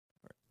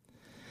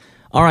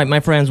All right, my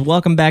friends,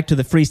 welcome back to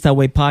the Freestyle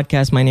Way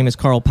podcast. My name is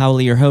Carl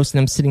Powley, your host, and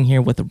I'm sitting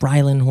here with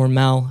Rylan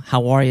Hormel.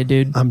 How are you,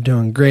 dude? I'm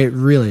doing great.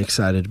 Really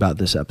excited about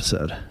this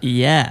episode.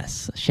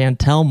 Yes,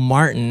 Chantel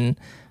Martin.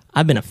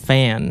 I've been a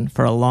fan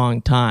for a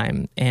long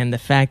time, and the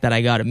fact that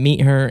I got to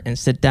meet her and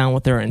sit down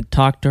with her and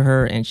talk to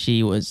her, and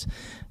she was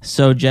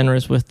so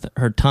generous with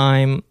her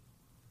time,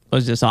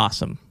 was just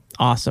awesome.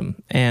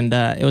 Awesome. And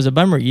it was a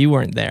bummer you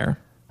weren't there.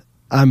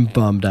 I'm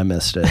bummed I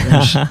missed it.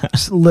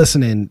 Just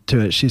listening to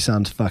it, she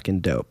sounds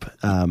fucking dope.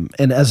 And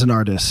as an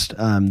artist,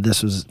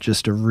 this was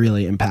just a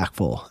really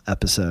impactful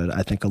episode.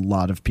 I think a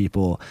lot of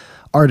people,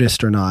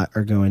 artist or not,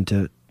 are going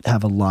to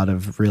have a lot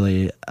of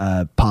really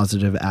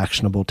positive,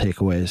 actionable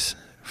takeaways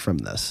from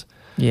this.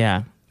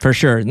 Yeah, for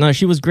sure. No,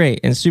 she was great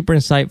and super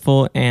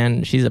insightful,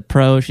 and she's a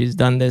pro. She's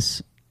done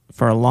this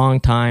for a long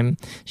time.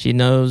 She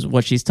knows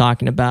what she's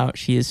talking about.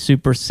 She is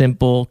super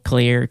simple,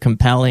 clear,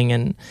 compelling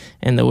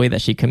in the way that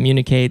she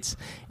communicates.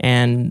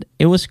 And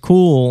it was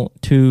cool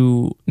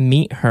to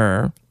meet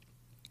her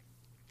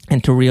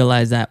and to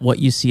realize that what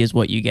you see is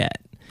what you get.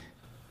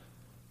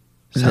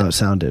 That's how it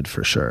sounded,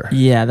 for sure.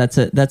 Yeah, that's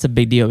a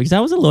big deal, because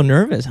I was a little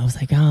nervous. I was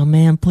like, oh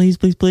man, please,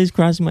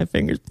 crossing my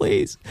fingers,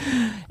 please.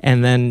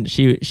 And then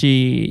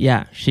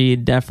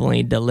she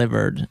definitely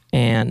delivered.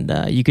 And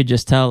you could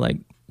just tell, like,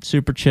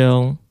 super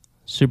chill,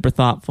 super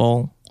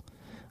thoughtful,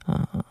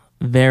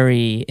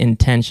 very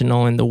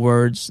intentional in the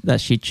words that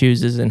she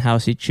chooses and how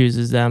she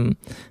chooses them.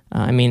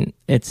 I mean,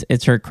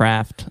 it's her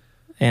craft,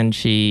 and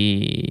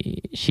she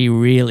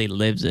really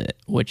lives it,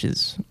 which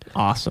is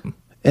awesome.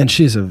 And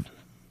she's a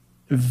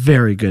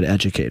very good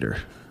educator.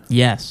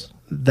 Yes.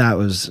 That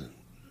was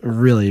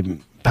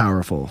really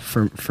powerful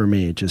for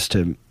me, just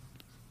to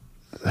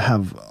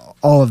have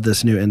all of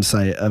this new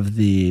insight of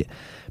the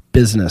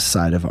business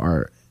side of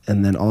art,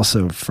 and then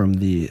also from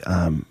the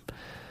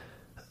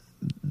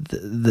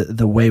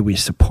way we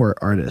support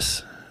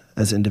artists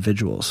as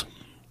individuals.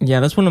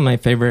 Yeah, that's one of my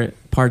favorite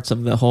parts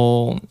of the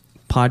whole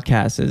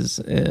podcast is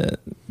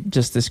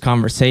just this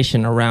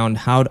conversation around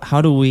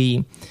how do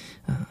we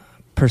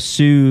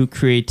pursue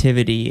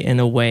creativity in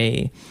a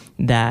way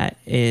that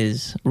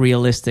is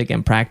realistic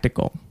and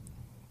practical,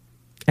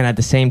 and at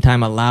the same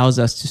time allows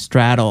us to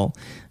straddle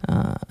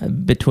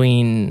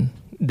between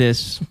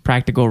this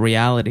practical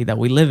reality that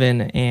we live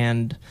in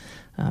and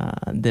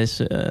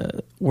this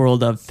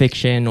world of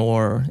fiction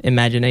or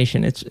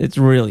imagination. It's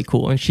really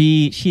cool, and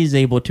she's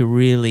able to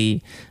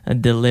really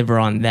deliver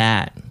on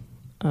that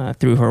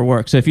through her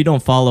work. So if you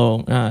don't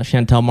follow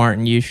Chantel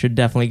Martin, you should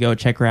definitely go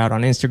check her out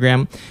on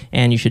Instagram,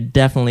 and you should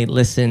definitely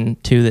listen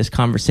to this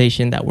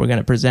conversation that we're going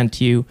to present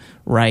to you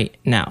right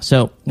now.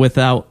 So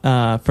without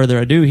further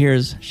ado,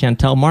 here's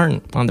Chantel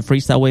Martin on the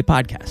Freestyle Way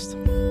podcast.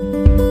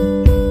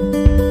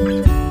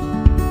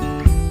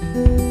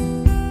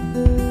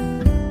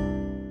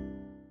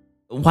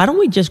 Why don't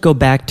we just go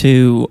back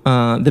to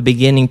the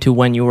beginning, to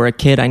when you were a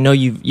kid? I know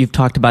you've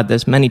talked about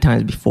this many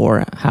times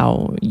before,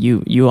 how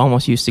you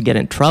almost used to get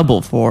in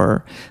trouble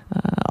for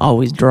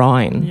always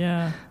drawing.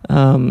 Yeah.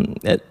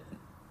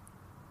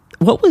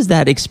 What was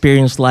that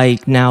experience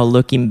like now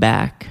looking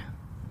back?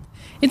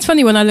 It's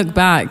funny, when I look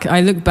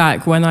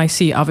back when I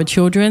see other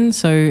children.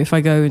 So if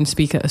I go and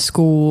speak at a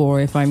school,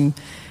 or if a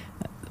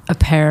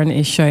parent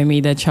is showing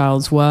me their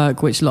child's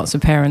work, which lots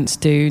of parents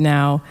do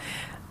now,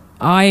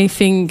 I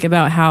think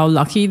about how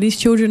lucky these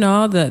children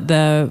are,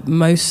 that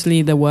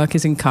mostly their work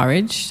is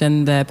encouraged,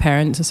 and their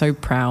parents are so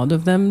proud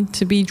of them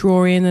to be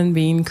drawing and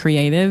being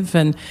creative.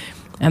 And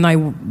I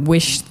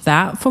wish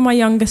that for my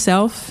younger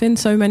self in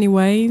so many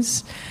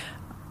ways.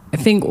 I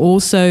think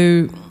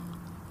also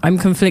I'm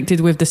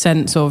conflicted with the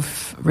sense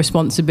of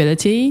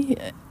responsibility.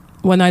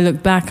 When I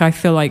look back, I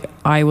feel like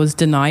I was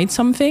denied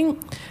something,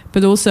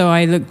 but also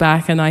I look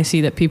back and I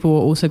see that people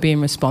were also being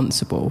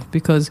responsible,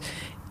 because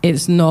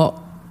it's not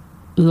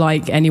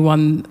like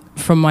anyone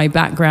from my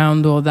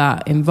background or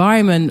that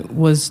environment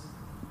was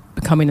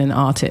becoming an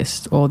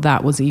artist, or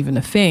that was even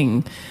a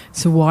thing.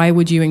 So why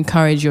would you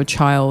encourage your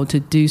child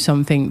to do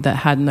something that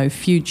had no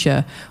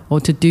future,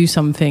 or to do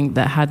something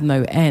that had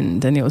no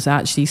end? And it was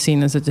actually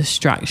seen as a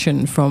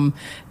distraction from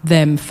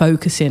them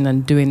focusing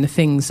and doing the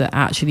things that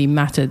actually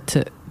mattered,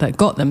 that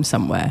got them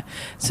somewhere.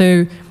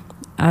 So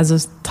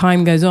as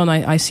time goes on,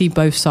 I see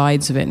both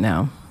sides of it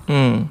now.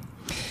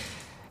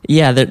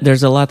 Yeah,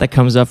 there's a lot that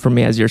comes up for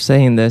me as you're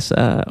saying this.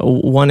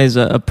 One is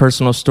a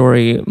personal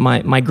story.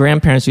 My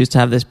grandparents used to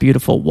have this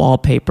beautiful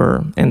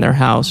wallpaper in their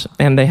house,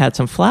 and they had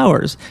some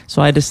flowers.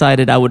 So I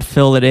decided I would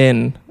fill it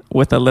in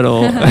with a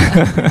little...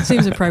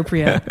 Seems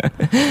appropriate.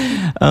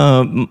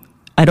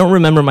 I don't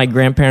remember my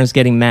grandparents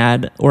getting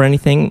mad or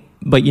anything,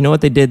 but you know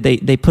what they did?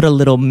 They put a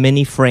little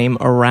mini frame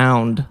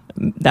around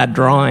that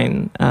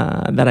drawing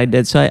that I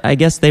did. So I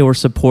guess they were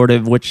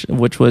supportive, which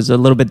was a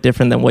little bit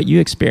different than what you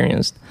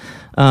experienced.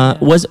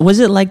 Was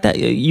it like that?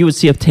 You would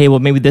see a table,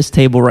 maybe this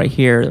table right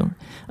here,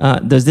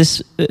 Does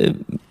this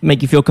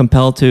make you feel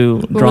compelled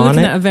to draw we're on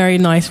looking it? at a very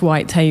nice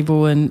white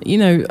table, and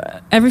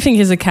everything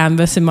is a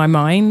canvas in my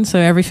mind. So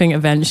everything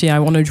eventually I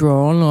want to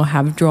draw on or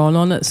have drawn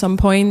on at some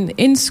point.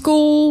 In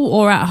school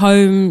or at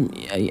home,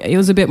 it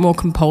was a bit more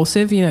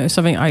compulsive.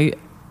 Something I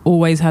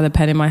always had a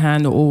pen in my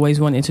hand or always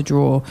wanted to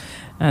draw,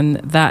 and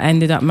that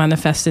ended up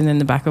manifesting in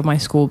the back of my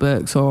school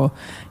books or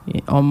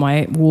on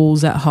my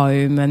walls at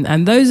home.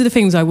 And those are the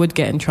things I would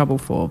get in trouble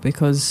for,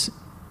 because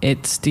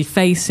it's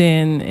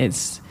defacing,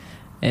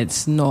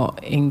 it's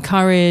not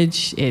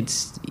encouraged,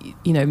 it's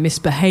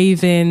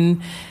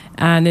misbehaving,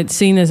 and it's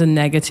seen as a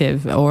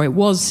negative, or it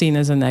was seen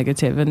as a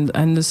negative,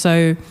 and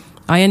so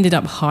I ended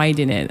up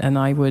hiding it, and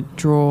I would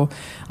draw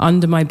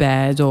under my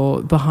bed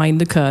or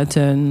behind the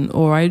curtain,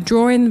 or I'd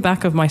draw in the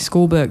back of my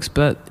school books,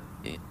 but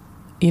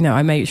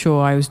I made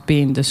sure I was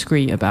being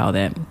discreet about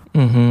it.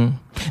 Mm-hmm.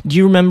 Do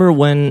you remember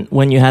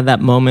when you had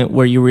that moment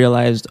where you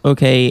realized,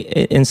 okay,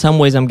 in some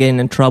ways I'm getting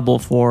in trouble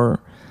for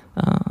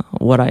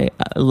what I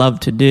love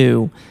to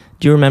do?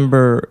 Do you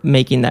remember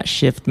making that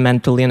shift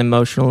mentally and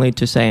emotionally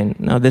to saying,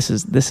 no, this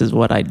is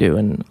what I do,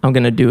 and I'm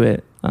going to do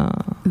it?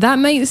 That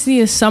makes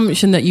the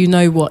assumption that you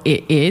know what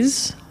it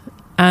is,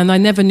 and I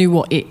never knew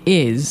what it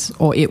is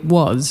or it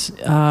was.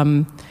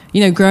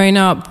 Growing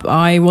up,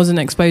 I wasn't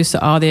exposed to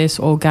artists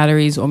or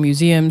galleries or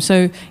museums.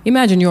 So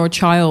imagine you're a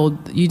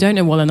child, you don't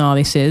know what an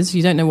artist is,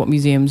 you don't know what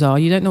museums are,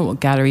 you don't know what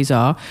galleries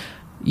are.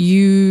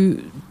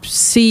 You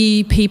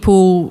see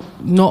people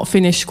not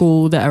finish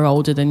school that are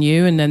older than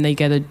you, and then they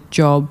get a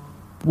job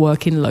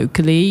working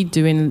locally,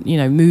 doing,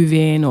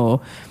 moving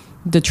or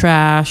the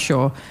trash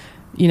or,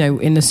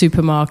 in the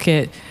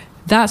supermarket.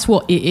 That's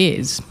what it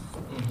is.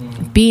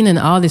 Being an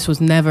artist was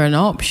never an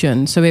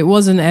option. So it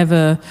wasn't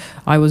ever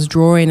I was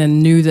drawing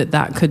and knew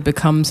that could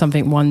become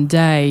something one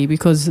day,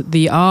 because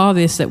the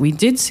artists that we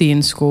did see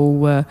in school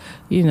were,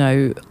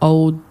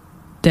 old,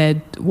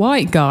 dead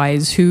white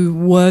guys who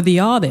were the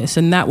artists,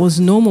 and that was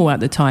normal at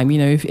the time.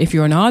 If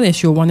you're an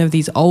artist, you're one of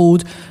these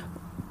old,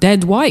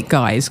 dead white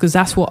guys, because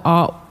that's what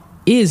art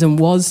is and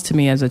was to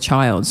me as a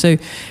child. So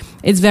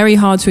it's very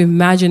hard to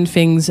imagine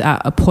things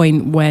at a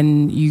point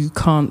when you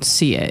can't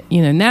see it.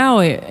 Now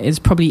it's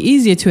probably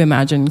easier to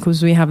imagine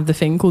because we have the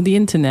thing called the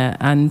internet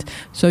and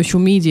social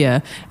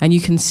media, and you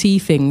can see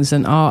things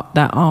and art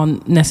that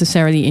aren't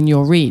necessarily in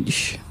your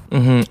reach.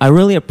 Mm-hmm. I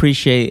really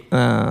appreciate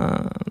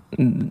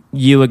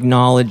you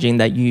acknowledging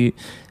that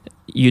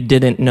you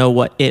didn't know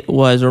what it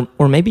was,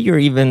 or maybe you're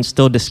even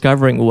still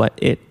discovering what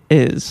it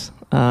is.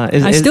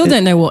 I still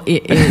don't know what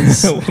it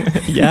is.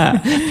 Yeah.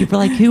 People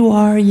are like, who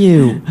are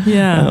you?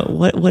 Yeah.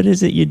 What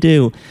is it you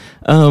do?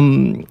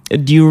 Do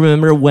you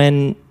remember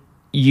when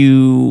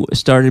you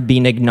started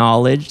being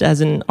acknowledged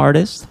as an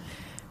artist?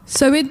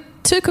 So it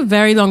took a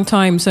very long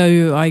time.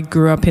 So I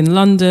grew up in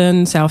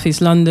London, Southeast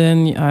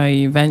London. I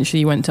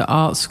eventually went to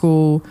art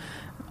school.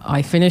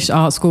 I finished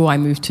art school. I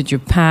moved to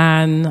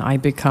Japan. I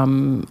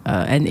become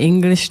an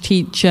English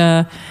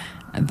teacher.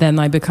 Then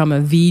I become a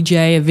VJ,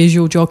 a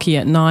visual jockey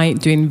at night,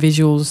 doing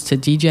visuals to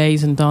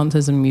DJs and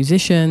dancers and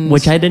musicians.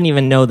 Which I didn't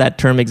even know that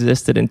term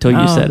existed until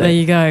you said it. There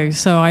you go.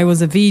 So I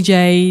was a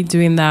VJ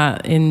doing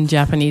that in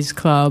Japanese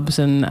clubs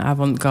and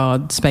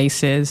avant-garde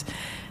spaces.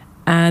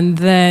 And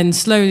then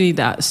slowly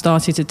that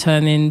started to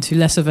turn into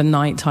less of a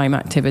nighttime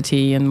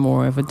activity and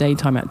more of a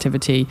daytime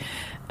activity.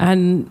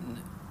 And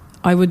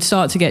I would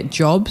start to get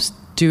jobs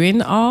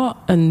doing art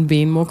and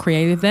being more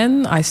creative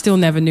then. I still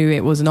never knew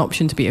it was an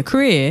option to be a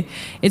career.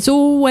 It's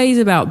always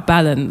about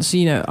balance.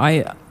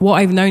 What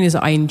I've known is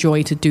that I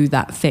enjoy to do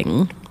that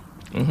thing.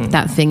 Mm-hmm.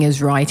 That thing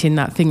is writing,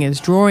 that thing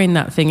is drawing,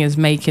 that thing is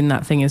making,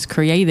 that thing is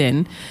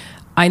creating.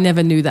 I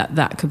never knew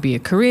that could be a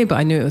career, but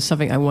I knew it was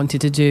something I wanted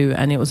to do,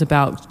 and it was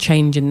about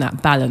changing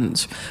that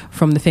balance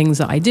from the things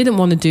that I didn't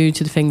want to do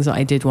to the things that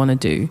I did want to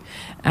do.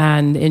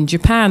 And in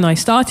Japan, I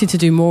started to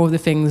do more of the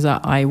things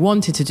that I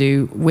wanted to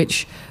do,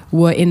 which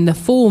were in the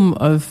form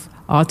of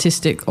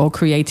artistic or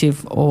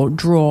creative or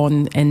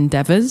drawn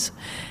endeavors.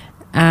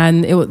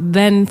 And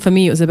then for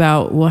me, it was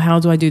about, well,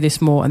 how do I do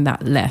this more and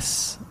that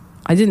less?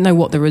 I didn't know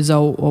what the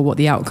result or what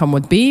the outcome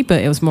would be,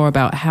 but it was more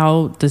about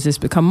how does this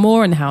become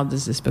more and how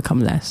does this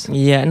become less?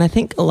 Yeah, and I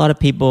think a lot of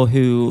people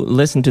who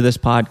listen to this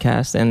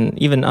podcast, and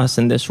even us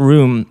in this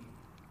room,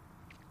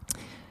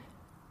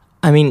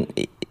 I mean,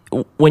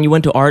 when you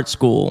went to art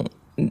school,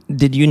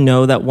 did you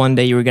know that one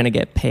day you were going to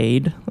get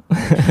paid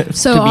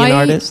so to be an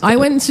artist? I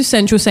went to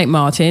Central St.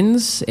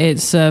 Martin's.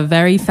 It's a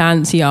very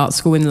fancy art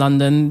school in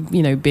London,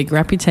 big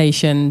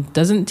reputation,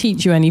 doesn't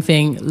teach you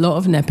anything, a lot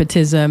of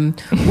nepotism,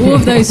 all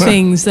of those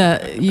things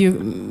that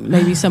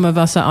maybe some of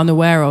us are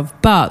unaware of.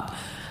 But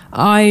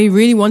I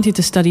really wanted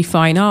to study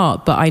fine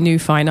art, but I knew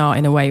fine art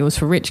in a way was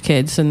for rich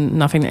kids, and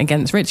nothing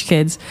against rich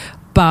kids.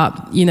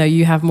 But,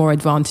 you have more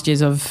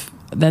advantages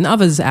than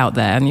others out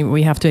there, and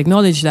we have to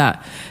acknowledge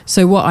that.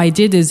 So what I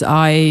did is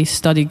I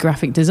studied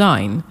graphic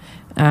design,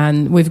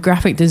 and with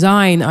graphic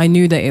design I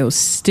knew that it was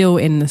still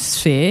in the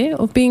sphere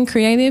of being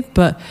creative,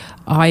 but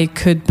I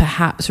could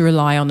perhaps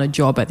rely on a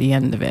job at the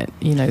end of it.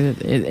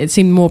 It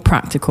seemed more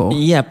practical.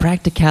 Yeah,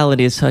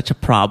 practicality is such a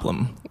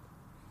problem.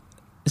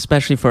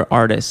 especially for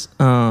artists.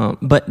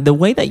 But the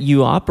way that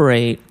you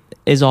operate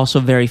is also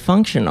very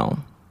functional.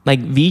 Like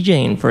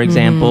VJing, for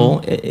example,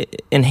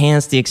 it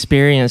enhanced the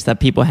experience that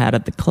people had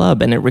at the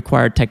club, and it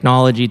required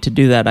technology to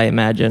do that, I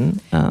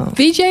imagine.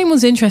 VJing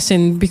was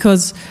interesting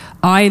because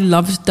I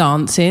loved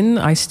dancing.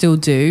 I still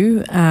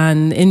do.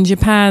 And in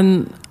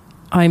Japan,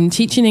 I'm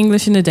teaching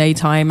English in the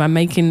daytime. I'm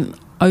making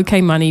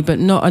okay money, but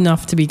not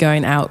enough to be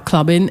going out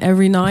clubbing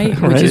every night,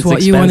 which Right, is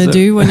what you want to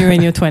do when you're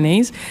in your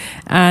 20s.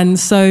 And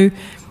so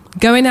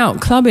going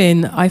out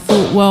clubbing, I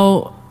thought,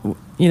 well,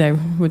 you know,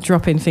 we're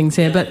dropping things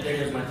here, but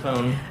there's my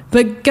phone.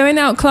 But going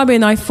out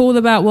clubbing, I thought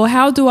about, well,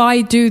 how do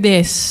I do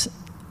this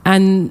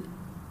and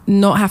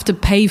not have to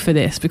pay for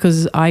this,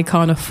 because I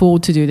can't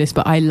afford to do this,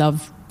 but I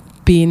love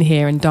being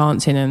here and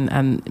dancing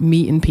and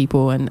meeting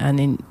people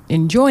and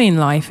enjoying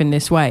life in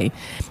this way.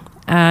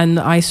 And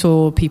I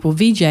saw people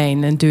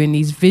VJing and doing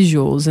these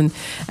visuals,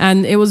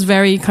 and it was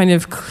very kind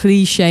of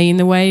cliche in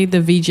a way, the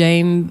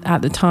VJing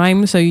at the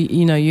time. So,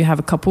 you know, you have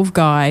a couple of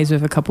guys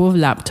with a couple of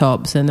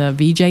laptops and a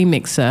VJ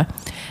mixer,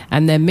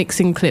 and they're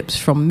mixing clips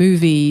from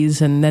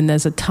movies, and then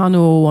there's a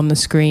tunnel on the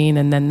screen,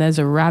 and then there's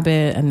a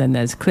rabbit, and then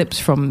there's clips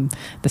from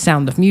The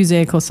Sound of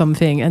Music or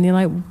something. And you're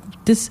like,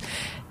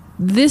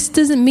 this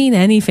doesn't mean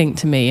anything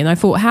to me. And I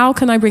thought, how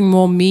can I bring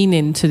more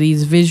meaning to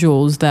these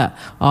visuals that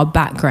are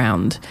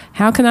background?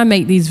 How can I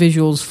make these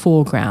visuals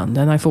foreground?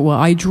 And I thought, well,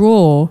 I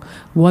draw.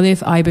 What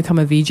if I become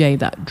a VJ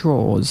that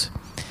draws?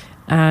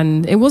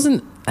 And it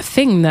wasn't a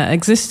thing that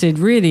existed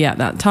really at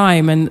that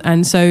time.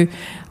 And so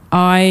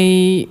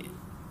I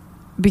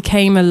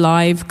became a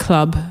live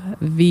club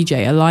VJ,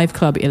 a live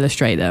club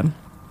illustrator.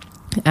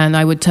 And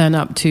I would turn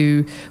up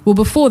to, well,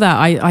 before that,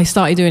 I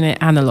started doing it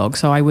analog.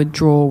 So I would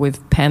draw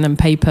with pen and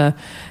paper,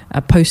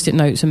 Post-it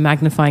notes and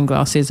magnifying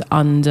glasses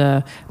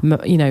under,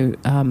 you know,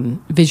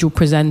 visual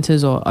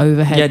presenters or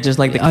overhead. Yeah, just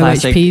like the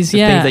classic OHPs. things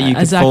that you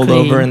could fold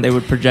over and they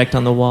would project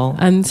on the wall.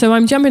 And so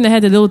I'm jumping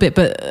ahead a little bit,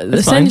 but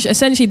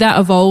essentially that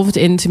evolved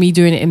into me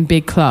doing it in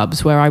big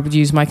clubs where I would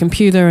use my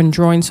computer and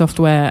drawing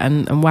software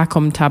and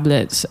Wacom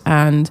tablets.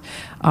 And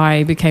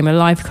I became a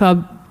live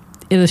club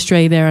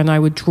illustrator, and I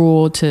would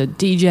draw to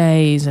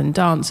DJs and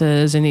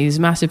dancers in these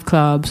massive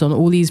clubs on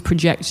all these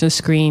projector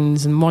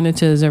screens and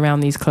monitors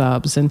around these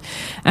clubs, and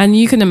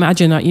you can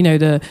imagine, you know,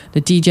 the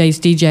DJs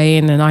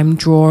DJing and I'm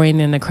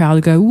drawing and the crowd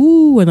would go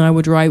woo, and I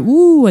would write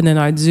woo, and then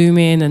I'd zoom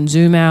in and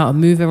zoom out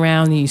and move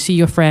around, and you see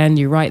your friend,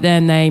 you write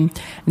their name,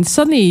 and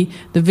suddenly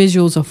the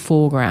visuals are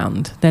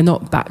foreground. They're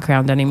not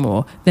background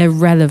anymore. They're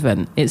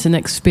relevant. It's an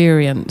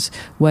experience.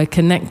 We're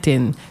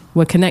connecting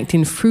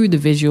through the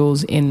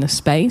visuals in the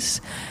space.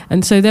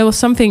 And so there was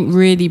something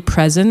really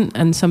present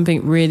and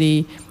something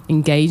really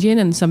engaging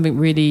and something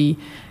really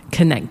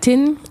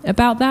connecting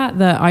about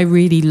that I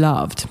really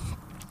loved.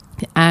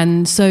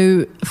 And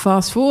so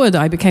fast forward,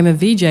 I became a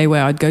VJ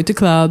where I'd go to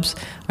clubs,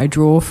 I'd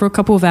draw for a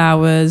couple of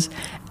hours,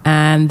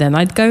 and then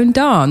I'd go and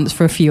dance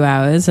for a few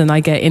hours, and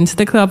I get into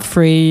the club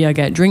free, I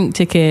get drink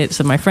tickets,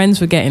 and my friends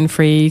were getting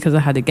free because I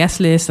had a guest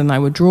list, and I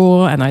would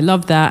draw, and I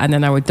loved that, and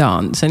then I would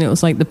dance. And it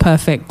was like the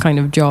perfect kind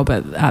of job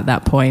at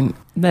that point.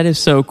 That is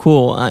so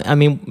cool. I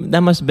mean,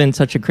 that must have been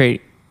such a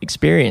great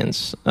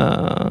experience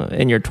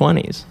in your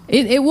 20s.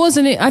 It was,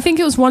 and I think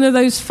it was one of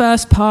those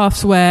first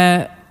paths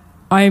where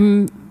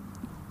I'm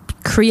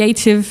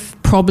creative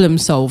problem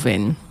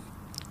solving.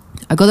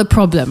 I got a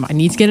problem. I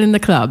need to get in the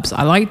clubs.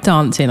 I like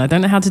dancing. I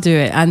don't know how to do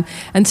it.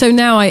 And so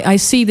now I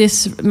see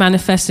this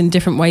manifest in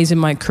different ways in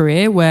my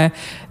career, where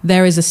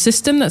there is a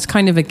system that's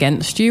kind of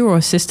against you, or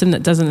a system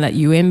that doesn't let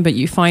you in, but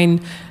you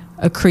find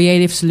a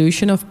creative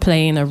solution of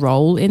playing a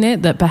role in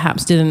it that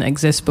perhaps didn't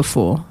exist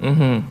before.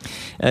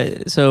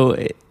 Mm-hmm.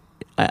 So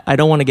I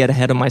don't want to get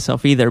ahead of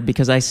myself either,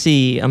 because I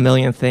see a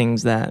million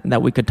things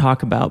that we could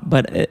talk about.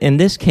 But in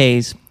this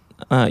case,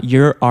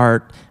 your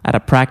art at a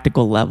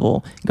practical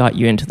level got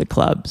you into the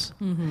clubs.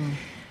 Mm-hmm.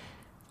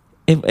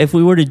 If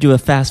we were to do a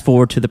fast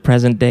forward to the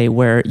present day,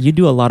 where you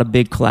do a lot of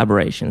big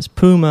collaborations,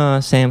 Puma,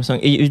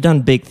 Samsung, you've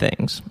done big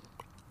things.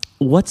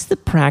 What's the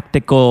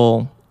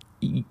practical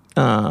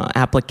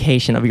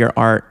application of your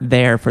art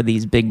there for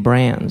these big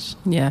brands?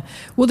 Yeah.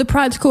 Well, the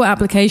practical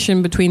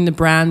application between the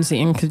brands,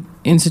 the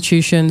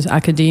institutions,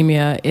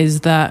 academia, is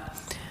that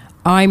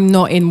I'm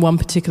not in one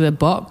particular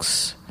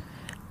box,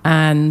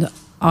 and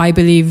I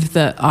believe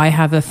that I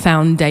have a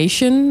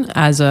foundation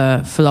as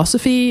a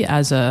philosophy,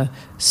 as a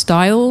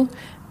style,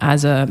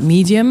 as a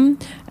medium,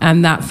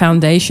 and that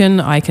foundation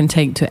I can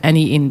take to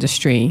any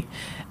industry.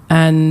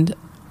 And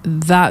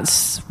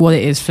that's what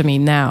it is for me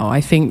now.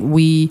 I think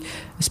we,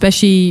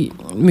 especially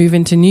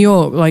moving to New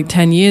York like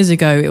 10 years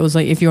ago, it was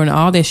like, if you're an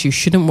artist, you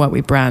shouldn't work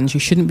with brands, you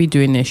shouldn't be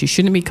doing this, you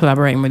shouldn't be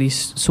collaborating with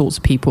these sorts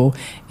of people.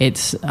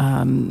 It's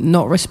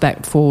not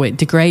respectful, it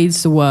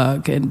degrades the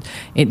work, and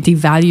it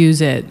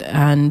devalues it.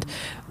 And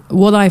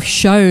what I've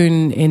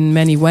shown in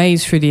many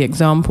ways through the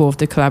example of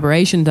the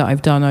collaboration that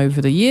I've done over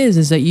the years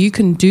is that you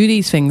can do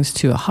these things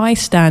to a high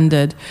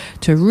standard,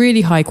 to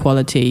really high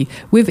quality,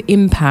 with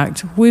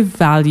impact, with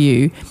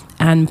value,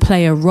 and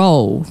play a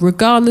role,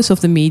 regardless of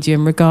the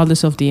medium,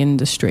 regardless of the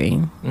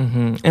industry.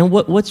 Mm-hmm. And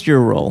what's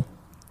your role?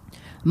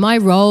 My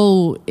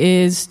role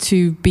is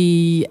to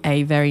be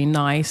a very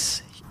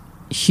nice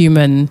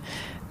human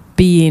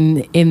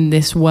being in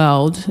this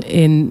world,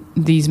 in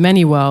these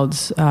many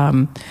worlds.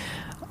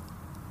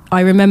 I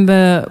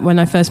remember when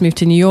I first moved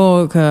to New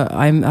York,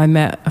 I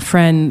met a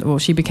friend, or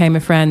she became a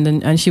friend,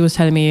 and she was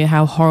telling me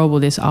how horrible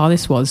this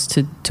artist was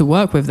to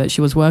work with, that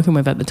she was working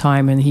with at the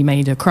time, and he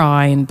made her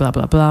cry and blah,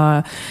 blah,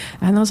 blah.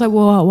 And I was like,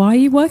 well, why are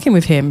you working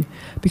with him?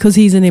 Because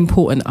he's an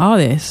important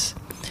artist.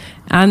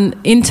 And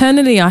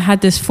internally, I had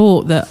this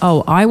thought that,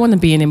 I want to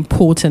be an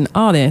important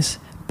artist,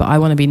 but I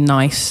want to be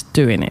nice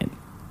doing it.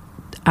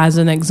 As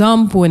an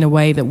example, in a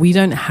way that we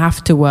don't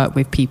have to work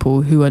with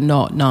people who are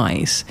not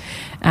nice.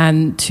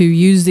 And to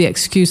use the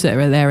excuse that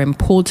they're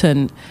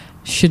important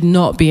should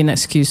not be an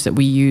excuse that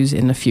we use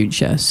in the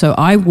future. So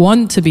I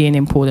want to be an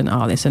important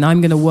artist, and I'm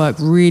going to work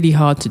really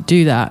hard to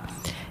do that.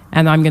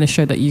 And I'm going to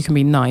show that you can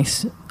be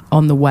nice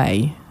on the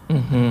way.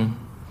 Mm-hmm.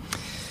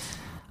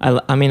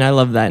 I mean, I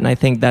love that. And I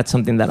think that's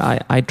something that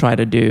I try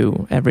to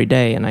do every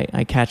day. And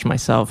I catch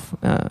myself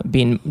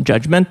being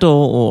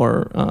judgmental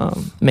or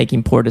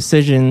making poor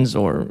decisions,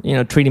 or,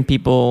 treating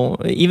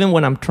people, even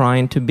when I'm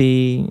trying to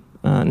be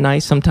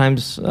nice,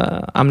 sometimes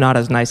I'm not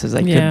as nice as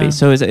I could be.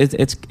 So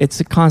it's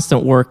a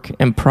constant work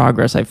in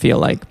progress, I feel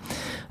like.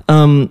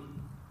 Why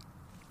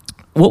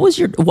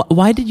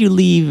did you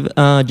leave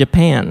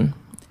Japan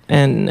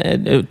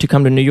and to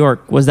come to New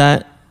York? Was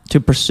that to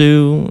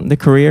pursue the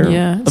career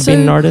of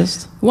being an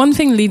artist? One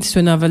thing leads to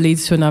another,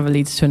 leads to another,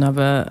 leads to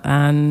another.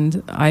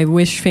 And I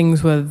wish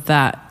things were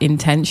that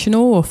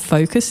intentional or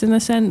focused in a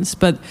sense.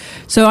 But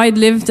so I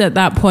lived at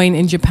that point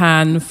in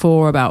Japan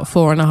for about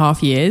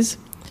 4.5 years.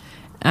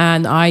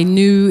 And I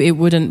knew it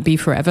wouldn't be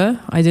forever.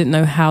 I didn't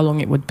know how long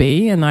it would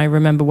be. And I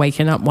remember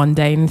waking up one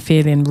day and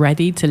feeling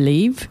ready to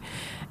leave.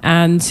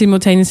 And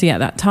simultaneously at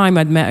that time,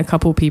 I'd met a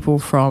couple people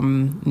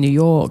from New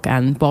York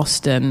and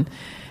Boston.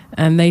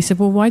 And they said,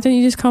 well, why don't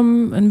you just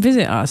come and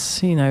visit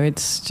us?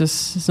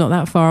 It's not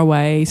that far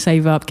away.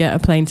 Save up, get a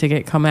plane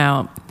ticket, come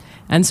out.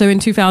 And so in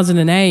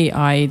 2008,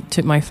 I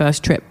took my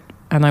first trip,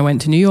 and I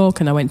went to New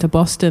York and I went to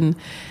Boston.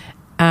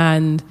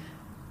 And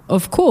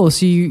of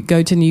course, you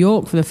go to New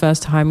York for the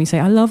first time, you say,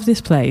 I love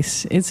this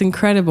place. It's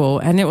incredible.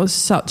 And it was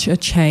such a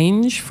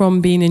change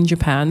from being in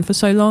Japan for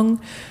so long.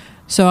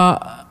 So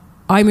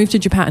I moved to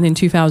Japan in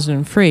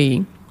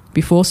 2003,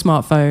 before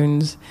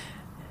smartphones,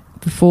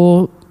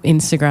 before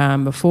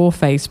Instagram, before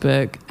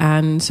Facebook.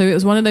 And so it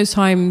was one of those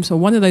times, or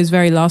one of those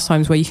very last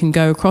times, where you can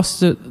go across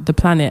the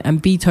planet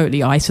and be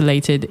totally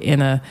isolated in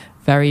a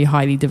very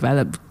highly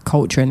developed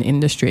culture and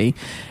industry.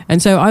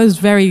 And so I was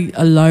very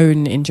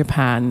alone in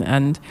Japan,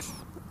 and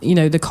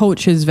the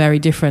culture is very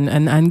different.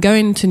 And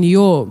going to New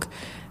York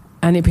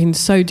and it being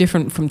so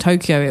different from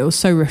Tokyo, it was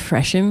so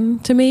refreshing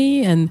to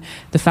me. And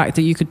the fact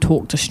that you could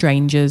talk to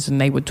strangers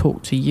and they would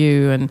talk to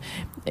you, and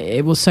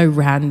it was so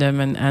random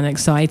and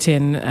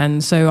exciting.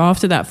 And so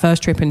after that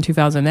first trip in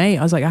 2008,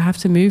 I was like, I have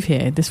to move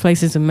here. This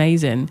place is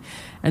amazing.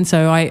 And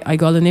so I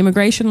got an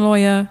immigration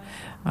lawyer.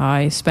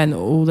 I spent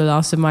all the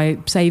last of my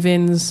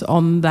savings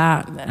on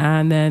that.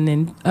 And then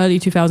in early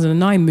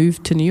 2009,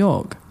 moved to New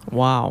York.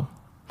 Wow.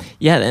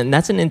 Yeah, and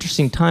that's an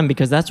interesting time,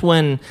 because that's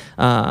when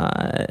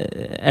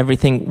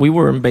we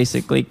were in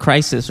basically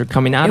crisis or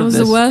coming out of this. It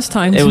was the worst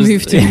time to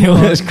move to New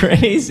York. It was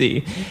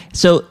crazy.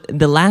 So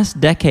the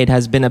last decade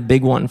has been a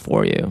big one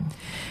for you.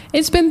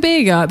 It's been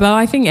big, but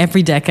I think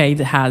every decade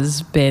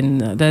has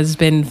been. There's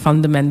been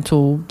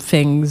fundamental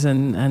things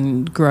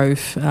and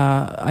growth.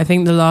 I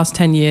think the last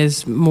 10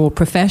 years more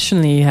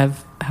professionally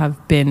have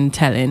been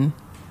telling.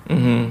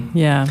 Mm-hmm.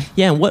 Yeah.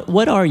 Yeah,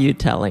 what are you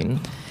telling?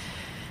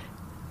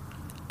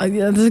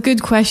 That's a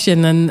good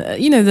question. And,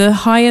 the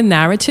higher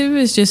narrative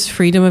is just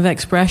freedom of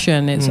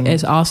expression.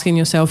 It's asking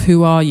yourself,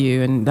 who are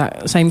you? And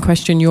that same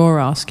question you're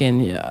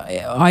asking.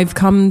 I've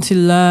come to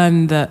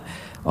learn that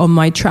on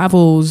my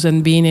travels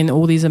and being in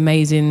all these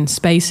amazing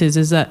spaces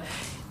is that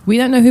we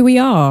don't know who we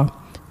are.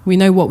 We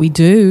know what we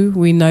do.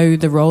 We know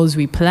the roles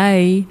we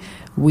play.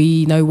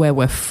 We know where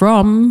we're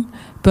from.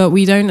 But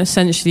we don't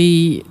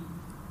essentially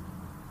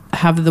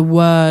have the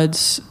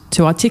words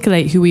to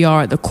articulate who we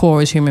are at the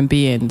core as human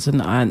beings. And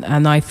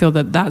I feel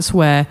that that's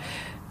where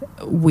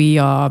we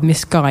are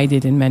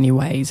misguided in many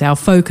ways. Our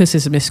focus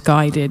is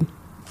misguided.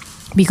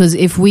 Because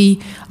if we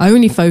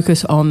only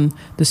focus on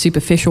the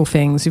superficial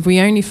things, if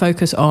we only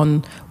focus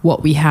on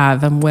what we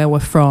have and where we're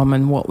from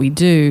and what we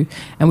do,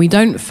 and we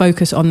don't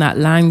focus on that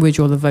language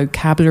or the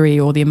vocabulary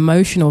or the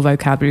emotional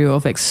vocabulary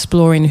of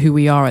exploring who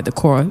we are at the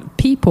core of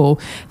people,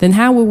 then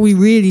how will we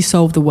really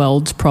solve the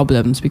world's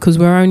problems? Because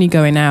we're only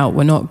going out,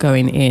 we're not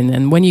going in.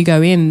 And when you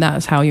go in,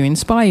 that's how you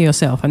inspire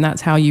yourself, and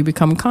that's how you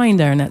become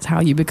kinder, and that's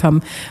how you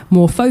become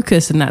more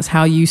focused, and that's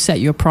how you set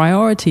your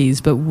priorities.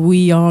 But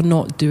we are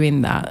not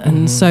doing that. Mm-hmm.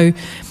 And so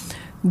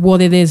what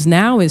it is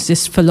now is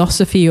this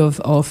philosophy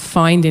of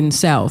finding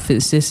self.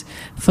 It's this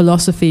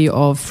philosophy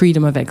of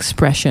freedom of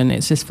expression.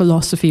 It's this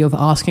philosophy of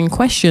asking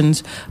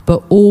questions,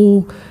 but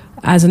all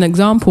as an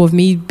example of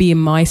me being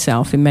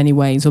myself in many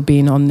ways, or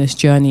being on this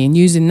journey, and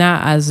using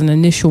that as an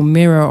initial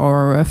mirror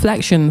or a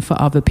reflection for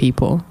other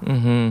people.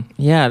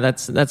 Yeah,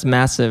 that's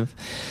massive.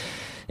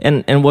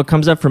 And what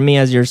comes up for me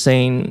as you're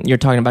saying, you're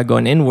talking about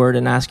going inward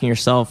and asking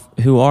yourself,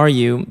 who are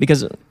you?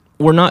 Because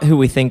we're not who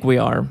we think we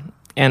are.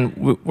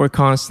 And we're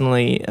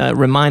constantly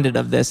reminded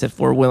of this if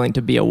we're willing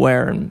to be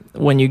aware. And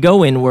when you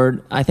go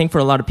inward, I think for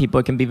a lot of people,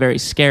 it can be very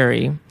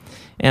scary.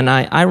 And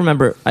I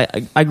remember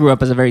I grew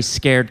up as a very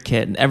scared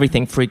kid.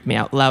 Everything freaked me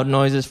out. Loud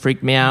noises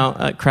freaked me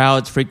out.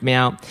 Crowds freaked me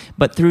out.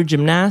 But through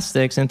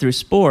gymnastics and through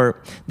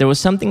sport, there was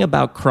something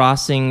about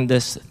crossing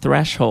this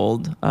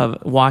threshold of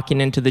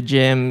walking into the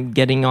gym,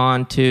 getting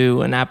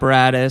onto an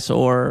apparatus,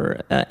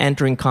 or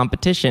entering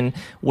competition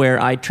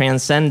where I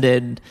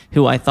transcended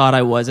who I thought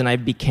I was and I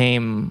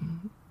became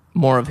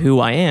more of who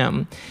I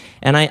am.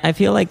 And I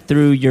feel like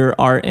through your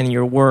art and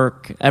your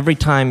work, every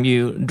time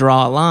you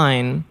draw a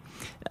line,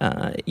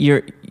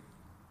 you're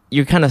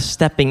kind of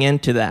stepping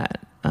into that.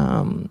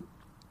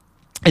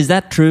 Is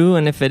that true?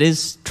 And if it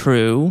is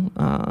true,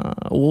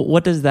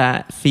 what does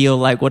that feel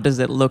like? What does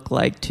it look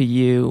like to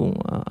you?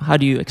 How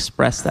do you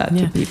express that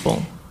to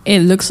people?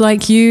 It looks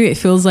like you, it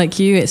feels like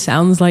you, it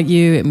sounds like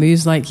you, it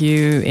moves like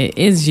you, it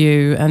is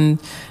you.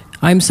 And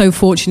I'm so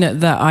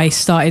fortunate that I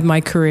started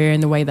my career in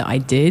the way that I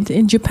did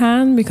in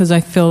Japan, because I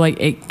feel like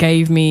it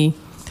gave me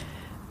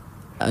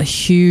a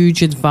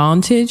huge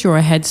advantage or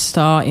a head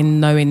start in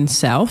knowing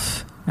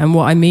self. And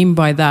what I mean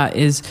by that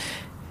is,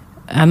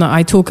 and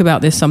I talk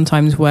about this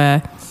sometimes,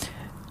 where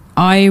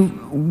I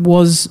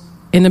was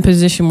in a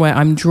position where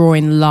I'm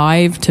drawing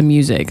live to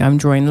music, I'm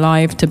drawing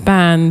live to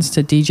bands,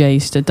 to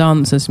DJs, to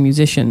dancers,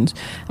 musicians,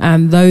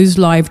 and those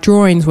live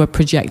drawings were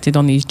projected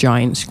on these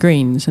giant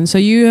screens. And so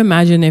you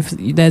imagine if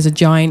there's a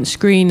giant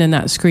screen and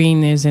that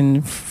screen is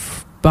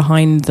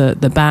behind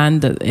the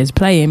band that is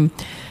playing,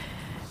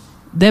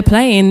 they're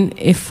playing.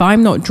 If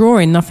I'm not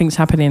drawing, nothing's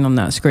happening on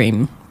that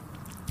screen.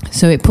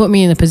 So it put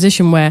me in a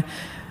position where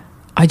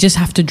I just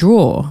have to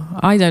draw.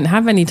 I don't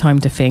have any time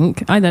to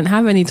think. I don't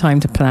have any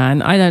time to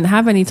plan. I don't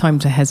have any time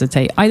to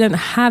hesitate. I don't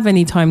have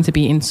any time to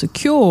be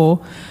insecure.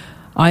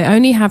 I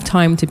only have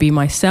time to be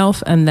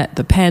myself and let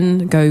the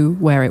pen go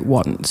where it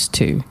wants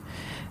to.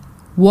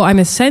 What I'm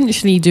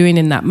essentially doing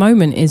in that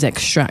moment is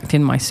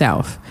extracting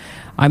myself.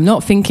 I'm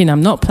not thinking,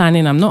 I'm not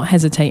planning, I'm not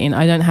hesitating.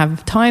 I don't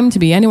have time to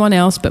be anyone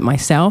else but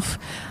myself.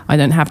 I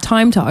don't have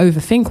time to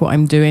overthink what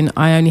I'm doing.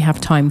 I only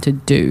have time to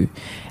do.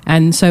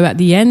 And so at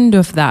the end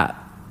of that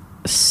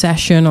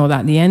session, or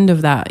at the end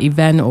of that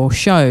event or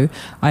show,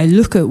 I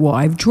look at what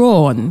I've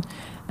drawn.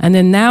 And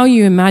then now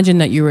you imagine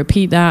that you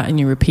repeat that, and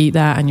you repeat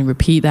that, and you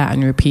repeat that,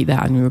 and you repeat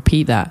that, and you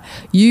repeat that.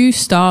 You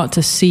start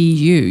to see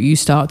you. You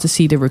start to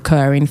see the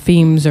recurring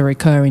themes, the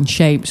recurring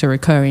shapes, the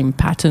recurring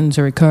patterns,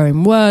 the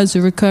recurring words,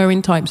 the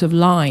recurring types of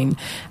line.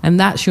 And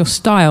that's your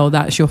style,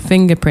 that's your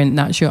fingerprint,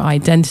 that's your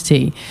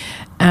identity.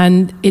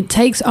 And it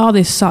takes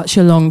artists such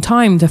a long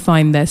time to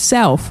find their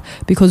self,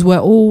 because we're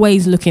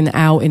always looking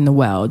out in the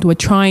world. We're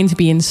trying to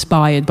be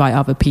inspired by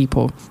other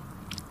people.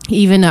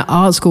 Even at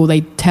art school,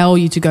 they tell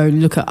you to go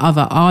look at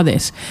other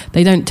artists.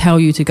 They don't tell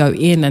you to go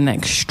in and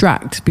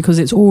extract, because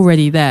it's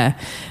already there.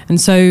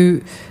 And so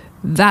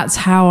that's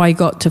how I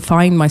got to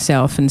find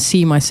myself and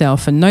see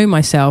myself and know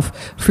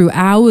myself, through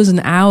hours and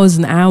hours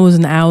and hours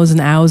and hours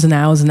and hours and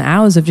hours and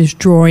hours of just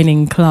drawing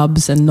in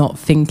clubs and not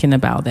thinking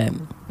about it.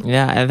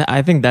 Yeah,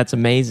 I think that's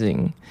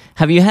amazing.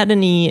 Have you had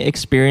any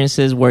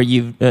experiences where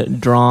you've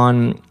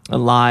drawn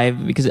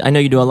live? Because I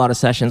know you do a lot of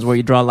sessions where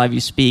you draw live, you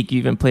speak, you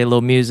even play a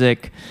little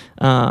music.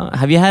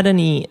 Have you had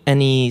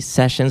any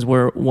sessions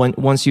where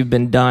once you've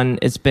been done,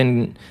 it's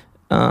been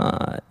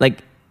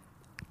like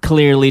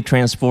clearly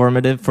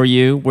transformative for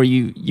you, where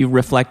you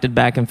reflected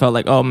back and felt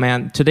like, oh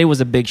man, today was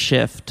a big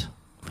shift?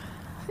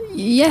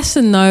 Yes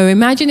and no.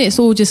 Imagine it's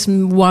all just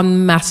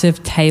one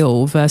massive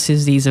tale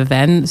versus these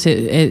events.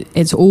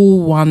 It's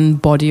all one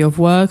body of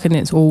work, and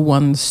it's all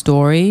one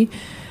story.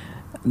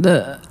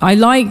 I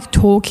like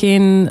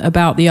talking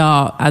about the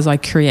art as I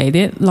create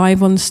it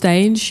live on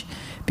stage,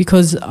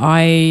 because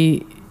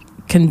I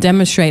can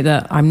demonstrate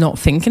that I'm not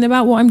thinking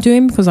about what I'm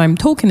doing, because I'm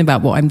talking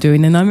about what I'm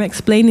doing and I'm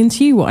explaining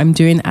to you what I'm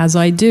doing as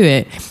I do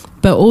it.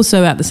 But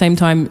also at the same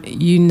time,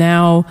 you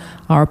now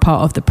are a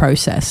part of the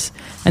process.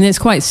 And it's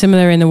quite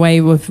similar in a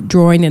way with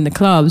drawing in the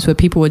clubs, where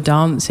people were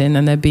dancing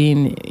and they're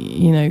being,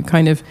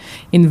 kind of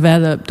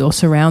enveloped or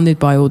surrounded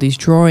by all these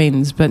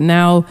drawings. But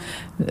now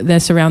they're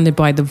surrounded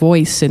by the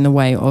voice in the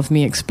way of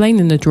me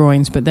explaining the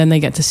drawings, but then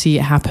they get to see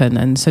it happen.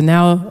 And so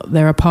now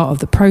they're a part of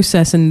the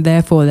process, and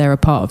therefore they're a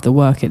part of the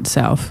work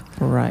itself.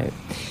 Right.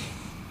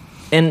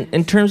 And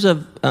in terms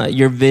of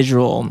your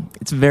visual,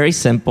 it's very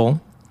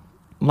simple.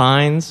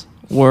 Lines,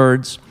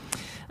 words.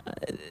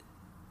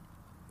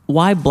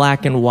 Why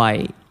black and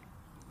white?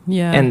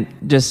 Yeah. And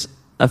just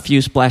a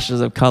few splashes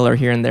of color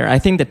here and there. I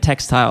think the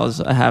textiles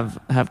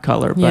have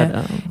color,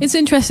 but it's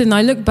interesting.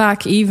 I look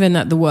back even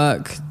at the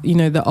work,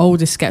 the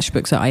oldest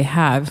sketchbooks that I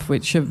have,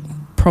 which are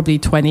probably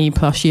 20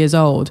 plus years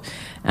old,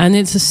 and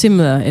it's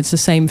the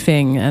same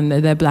thing, and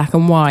they're black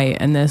and white,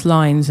 and there's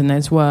lines and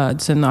there's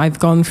words, and I've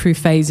gone through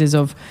phases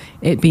of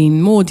it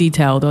being more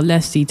detailed or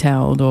less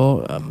detailed,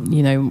 or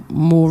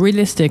more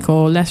realistic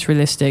or less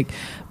realistic.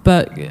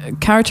 But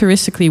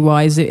characteristically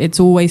wise, it's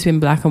always been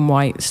black and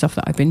white stuff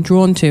that I've been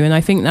drawn to, and I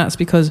think that's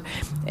because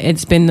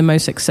it's been the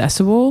most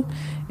accessible,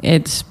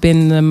 it's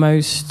been the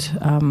most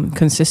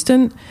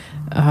consistent.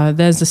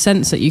 There's a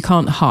sense that you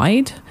can't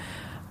hide.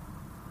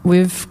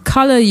 With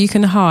colour, you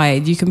can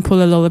hide. You can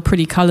pull a lot of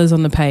pretty colours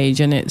on the page,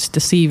 and it's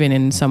deceiving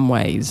in some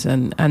ways.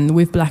 And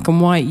with black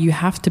and white, you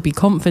have to be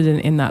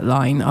confident in that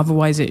line,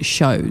 otherwise it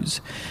shows.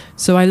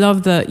 So I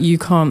love that you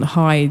can't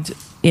hide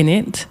in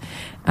it.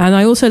 And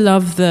I also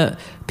love that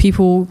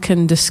people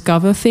can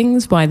discover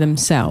things by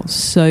themselves.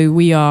 So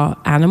we are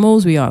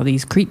animals, we are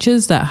these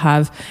creatures that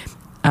have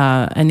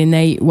an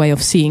innate way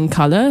of seeing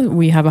color.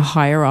 We have a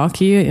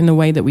hierarchy in the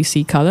way that we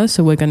see color.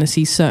 So we're going to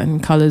see certain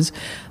colors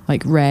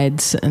like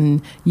reds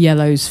and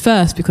yellows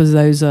first, because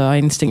those are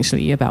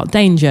instinctually about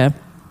danger.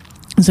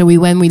 So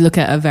when we look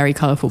at a very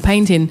colorful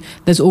painting,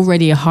 there's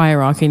already a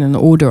hierarchy and an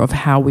order of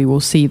how we will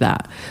see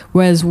that.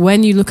 Whereas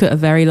when you look at a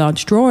very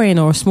large drawing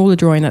or a smaller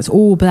drawing that's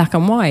all black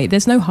and white,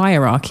 there's no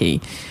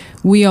hierarchy.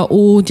 We are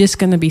all just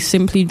going to be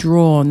simply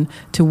drawn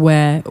to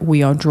where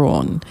we are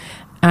drawn.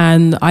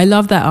 And I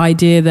love that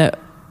idea that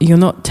you're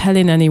not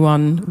telling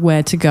anyone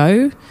where to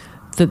go,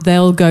 that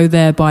they'll go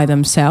there by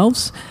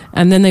themselves.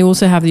 And then they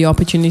also have the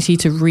opportunity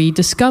to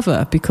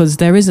rediscover, because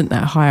there isn't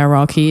that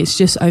hierarchy. It's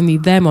just only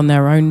them on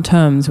their own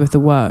terms with the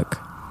work.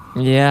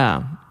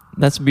 Yeah,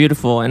 that's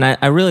beautiful. And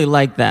I really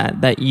like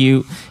that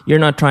you're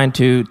not trying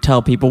to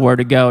tell people where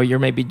to go. You're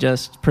maybe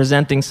just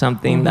presenting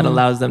something that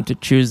allows them to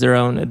choose their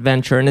own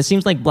adventure. And it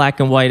seems like black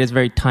and white is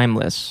very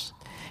timeless.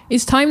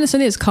 It's timeless,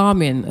 and it's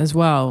calming as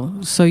well.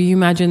 So you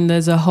imagine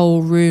there's a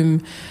whole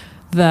room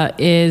that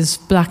is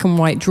black and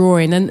white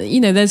drawing, and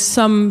there's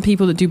some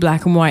people that do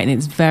black and white and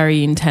it's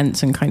very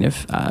intense and kind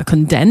of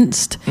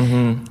condensed,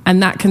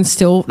 and that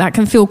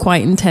can feel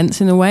quite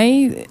intense in a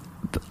way.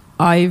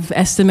 I've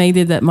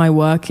estimated that my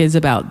work is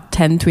about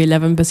 10 to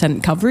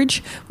 11%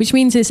 coverage, which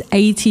means it's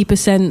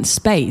 80%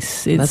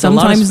 space. It's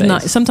sometimes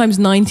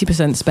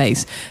 90%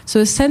 space. So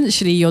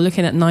essentially you're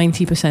looking at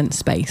 90%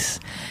 space.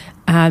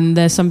 And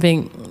there's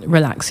something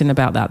relaxing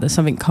about that. There's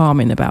something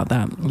calming about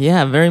that.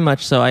 Yeah, very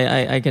much so.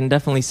 I can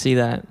definitely see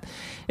that.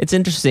 It's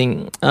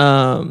interesting.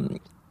 Kind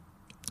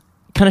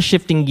of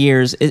shifting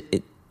gears.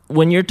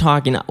 When you're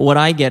talking, what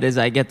I get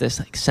this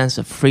like sense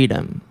of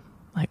freedom.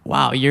 Like,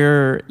 wow,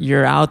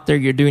 you're out there.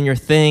 You're doing your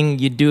thing.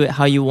 You do it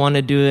how you want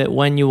to do it,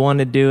 when you want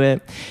to do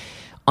it.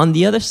 On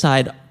the other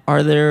side,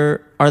 are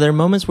there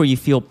moments where you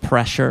feel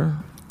pressure?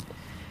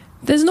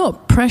 There's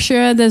not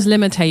pressure. There's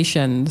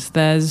limitations.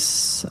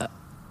 There's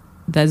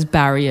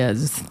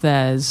barriers,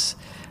 there's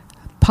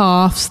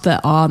paths that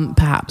aren't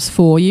perhaps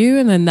for you,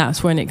 and then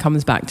that's when it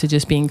comes back to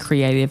just being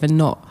creative and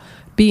not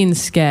being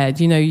scared.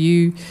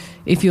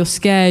 If you're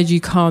scared, you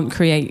can't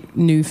create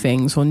new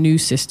things or new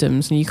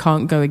systems, and you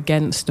can't go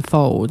against the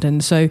fold.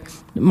 And so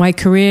my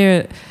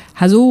career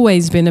has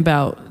always been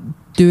about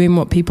doing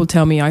what people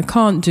tell me I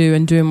can't do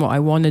and doing what I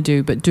want to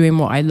do, but doing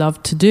what I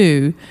love to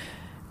do.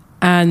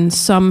 And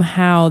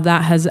somehow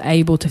that has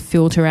able to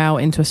filter out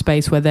into a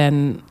space where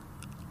then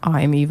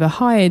I'm either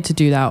hired to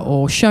do that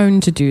or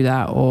shown to do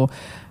that or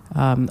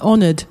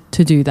honored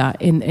to do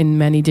that in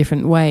many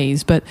different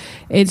ways. But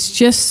it's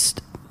just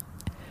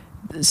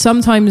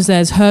sometimes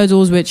there's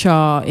hurdles which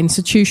are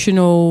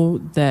institutional,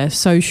 they're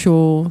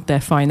social, they're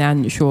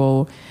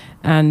financial.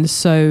 And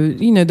so,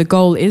 the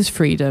goal is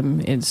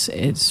freedom.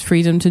 It's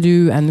freedom to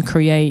do and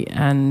create,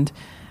 and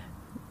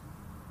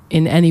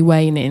in any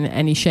way, in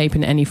any shape,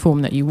 in any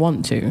form that you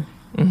want to.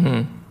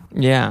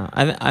 Mm-hmm. Yeah,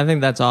 I think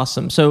that's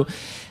awesome. So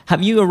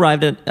have you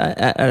arrived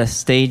at a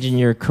stage in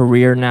your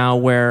career now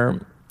where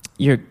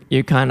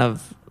you're kind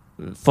of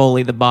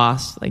fully the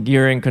boss, like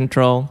you're in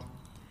control?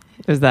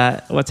 Is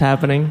that what's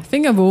happening? I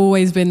think I've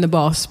always been the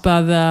boss,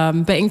 but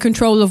in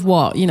control of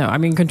what?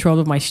 I'm in control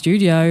of my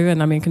studio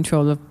and I'm in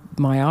control of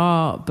my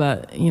art,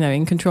 but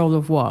in control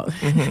of what?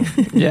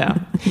 Mm-hmm. Yeah.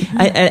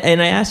 I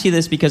ask you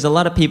this because a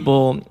lot of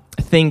people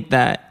think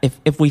that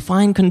if we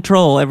find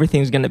control,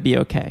 everything's going to be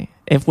okay.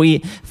 If we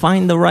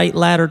find the right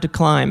ladder to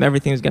climb,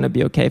 everything's going to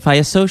be okay. If I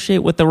associate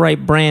with the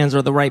right brands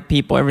or the right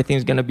people,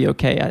 everything's going to be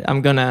okay.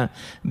 I'm going to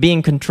be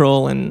in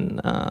control, and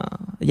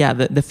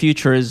the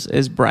future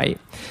is bright.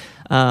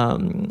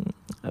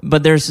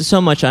 But there's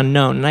so much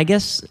unknown. And I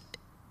guess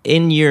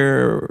in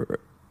your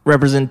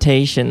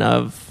representation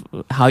of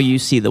how you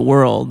see the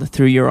world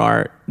through your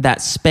art,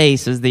 that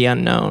space is the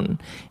unknown.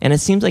 And it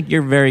seems like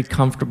you're very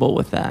comfortable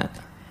with that.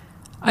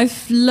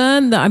 I've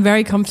learned that I'm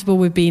very comfortable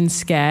with being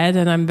scared,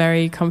 and I'm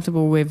very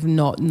comfortable with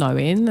not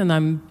knowing, and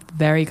I'm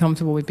very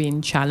comfortable with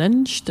being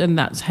challenged. And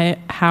that's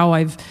how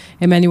I've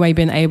in many ways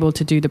been able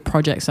to do the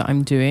projects that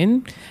I'm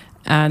doing.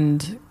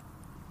 And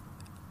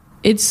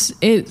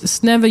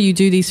it's never you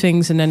do these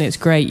things and then it's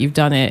great, you've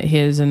done it,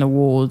 here's an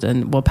award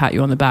and we'll pat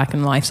you on the back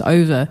and life's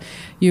over.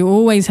 You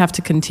always have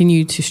to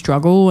continue to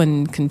struggle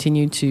and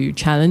continue to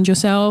challenge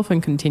yourself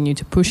and continue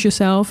to push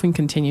yourself and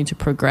continue to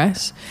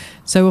progress.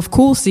 So of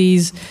course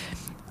these,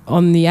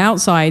 on the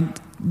outside,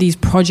 these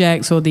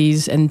projects or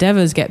these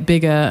endeavors get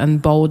bigger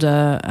and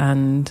bolder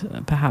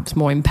and perhaps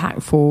more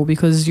impactful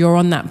because you're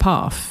on that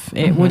path.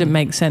 It wouldn't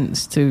make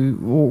sense to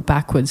walk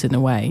backwards in a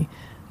way.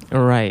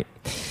 Right.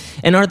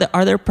 And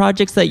are there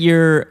projects that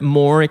you're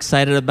more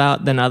excited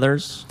about than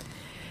others?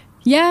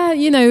 Yeah,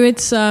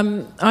 it's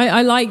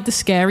I like the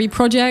scary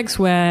projects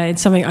where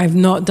it's something I've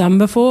not done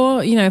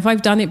before. If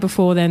I've done it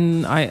before,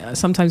 then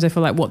sometimes I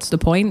feel like, what's the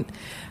point?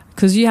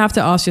 Because you have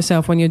to ask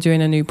yourself when you're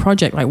doing a new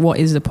project, like, what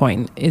is the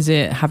point? Is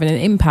it having an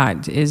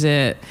impact? Does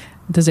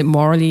it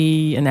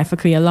morally and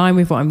ethically align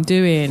with what I'm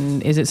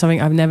doing? Is it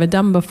something I've never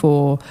done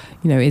before?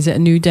 Is it a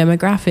new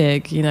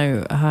demographic?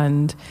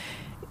 And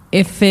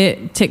if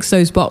it ticks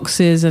those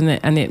boxes and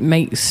it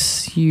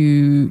makes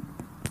you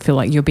feel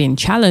like you're being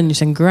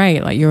challenged, then great,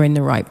 like you're in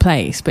the right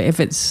place. But if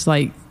it's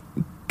like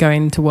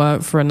going to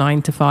work for a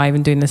 9 to 5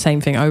 and doing the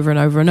same thing over and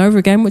over and over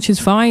again, which is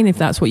fine if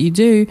that's what you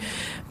do,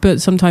 but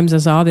sometimes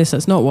as artists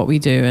that's not what we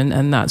do,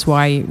 and that's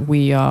why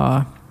we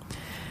are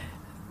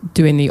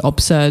doing the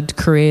absurd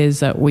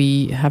careers that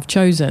we have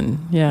chosen.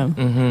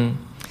 And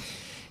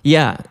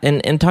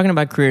talking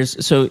about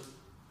careers, so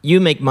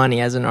you make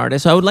money as an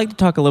artist, so I would like to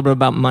talk a little bit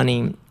about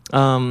money.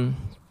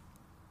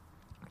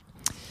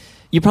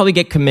 You probably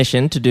get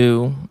commissioned to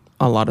do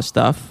a lot of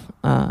stuff.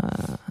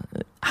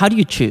 How do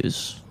you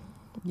choose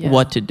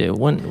what to do?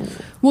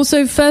 Well,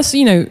 so first,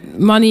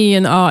 money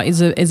and art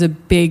is a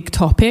big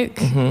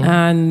topic,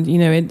 and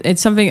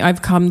it's something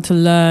I've come to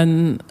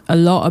learn a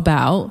lot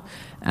about.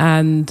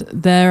 And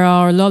there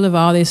are a lot of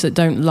artists that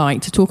don't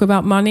like to talk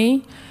about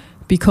money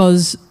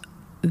because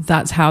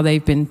that's how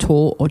they've been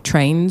taught or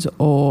trained,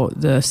 or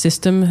the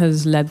system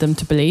has led them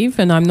to believe.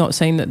 And I'm not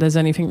saying that there's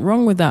anything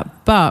wrong with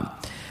that,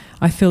 but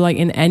I feel like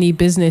in any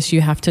business,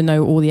 you have to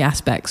know all the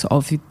aspects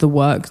of the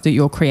work that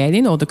you're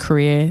creating or the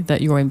career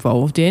that you're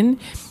involved in.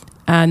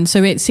 And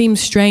so it seems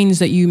strange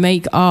that you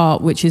make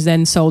art, which is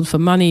then sold for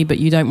money, but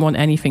you don't want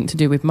anything to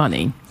do with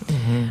money.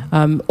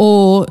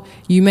 Or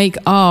you make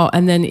art,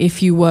 and then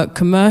if you work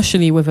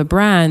commercially with a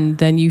brand,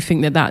 then you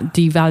think that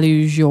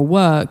devalues your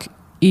work,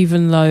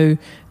 even though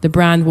the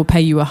brand will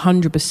pay you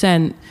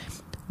 100%.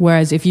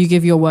 Whereas if you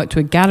give your work to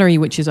a gallery,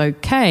 which is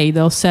okay,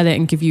 they'll sell it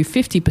and give you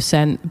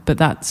 50%, but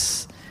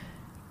that's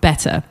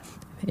better.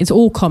 It's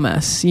all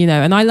commerce,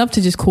 and I love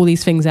to just call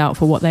these things out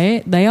for what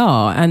they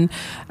are. And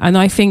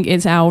I think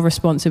it's our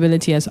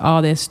responsibility as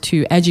artists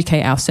to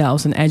educate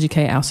ourselves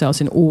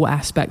in all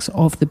aspects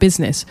of the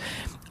business.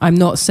 I'm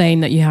not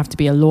saying that you have to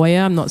be a lawyer.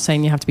 I'm not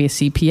saying you have to be a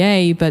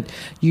CPA, but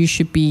you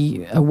should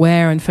be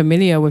aware and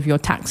familiar with your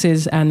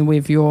taxes and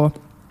with your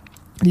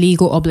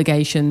legal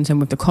obligations and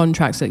with the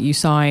contracts that you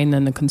sign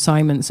and the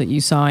consignments that you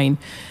sign.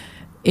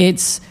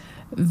 It's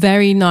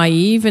very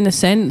naive in a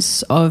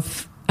sense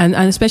of, and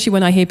especially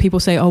when I hear people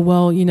say, oh,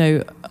 well,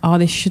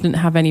 artists shouldn't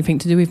have anything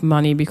to do with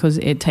money because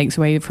it takes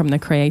away from their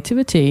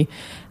creativity.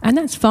 And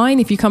that's fine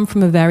if you come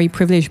from a very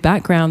privileged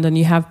background and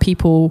you have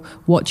people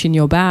watching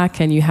your back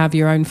and you have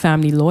your own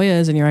family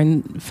lawyers and your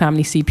own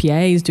family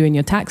CPAs doing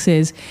your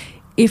taxes.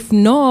 If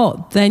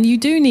not, then you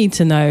do need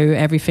to know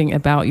everything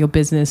about your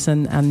business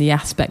and the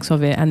aspects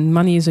of it. And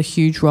money is a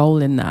huge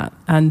role in that.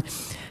 And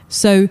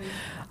so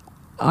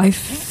I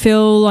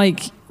feel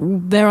like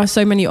there are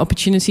so many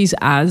opportunities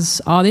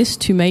as artists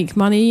to make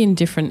money in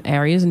different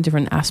areas and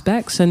different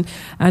aspects. And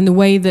the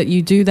way that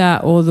you do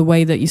that, or the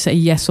way that you say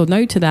yes or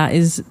no to that,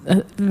 is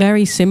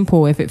very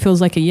simple. If it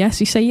feels like a yes,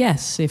 you say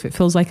yes. If it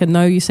feels like a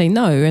no, you say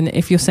no. And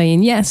if you're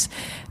saying yes,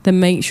 then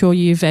make sure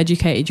you've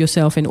educated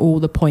yourself in all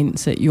the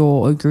points that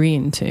you're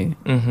agreeing to.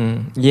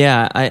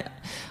 Yeah,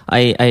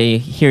 I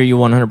hear you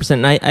 100%.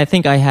 And I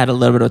think I had a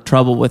little bit of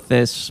trouble with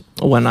this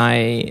when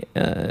I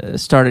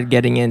started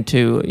getting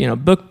into,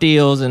 book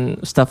deals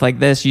and stuff like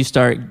this. You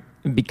start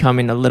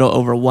becoming a little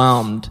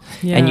overwhelmed,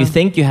 and you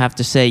think you have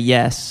to say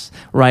yes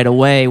right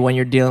away when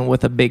you're dealing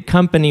with a big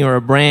company or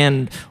a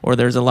brand, or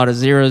there's a lot of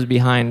zeros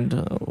behind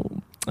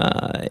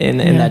in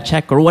that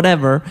check or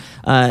whatever.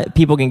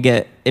 People can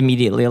get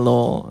immediately a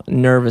little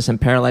nervous and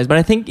paralyzed. But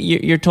I think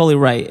you're totally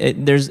right.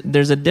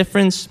 There's a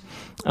difference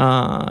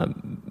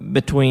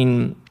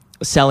between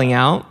selling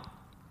out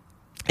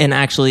and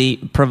actually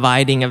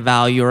providing a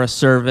value or a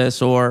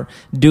service or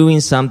doing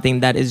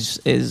something that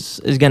is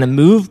going to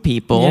move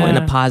people in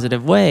a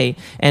positive way,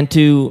 and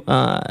to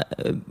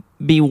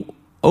be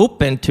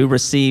open to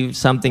receive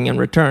something in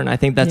return. I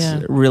think that's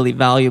really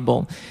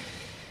valuable.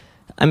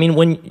 I mean,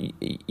 when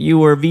you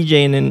were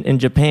VJing in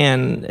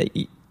Japan,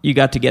 you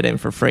got to get in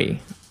for free.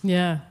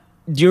 Yeah.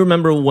 Do you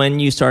remember when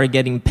you started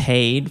getting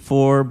paid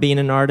for being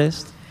an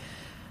artist?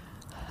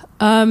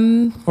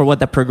 Or what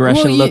that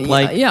progression looked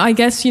like? Yeah, I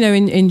guess,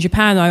 in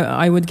Japan,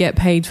 I would get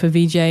paid for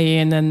VJing,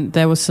 and then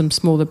there was some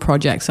smaller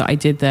projects that I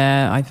did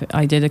there.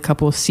 I did a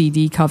couple of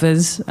CD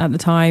covers at the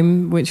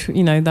time, which,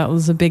 that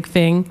was a big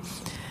thing.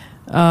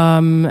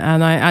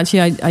 And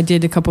I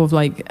did a couple of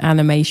like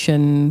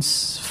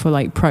animations for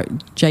like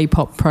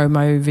J-pop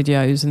promo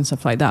videos and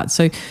stuff like that.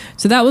 So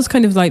that was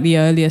kind of like the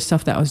earlier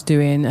stuff that I was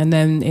doing. And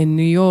then in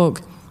New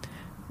York,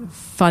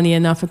 funny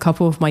enough, a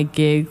couple of my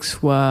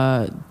gigs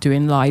were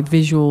doing live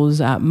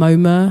visuals at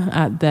MoMA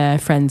at their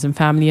friends and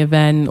family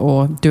event,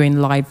 or doing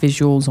live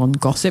visuals on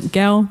Gossip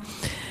Girl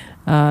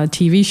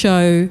TV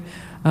show,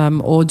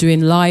 or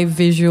doing live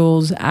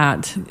visuals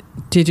at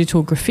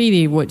Digital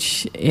Graffiti,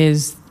 which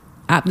is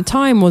at the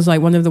time was like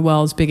one of the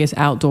world's biggest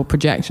outdoor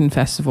projection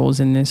festivals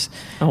in this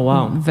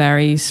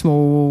very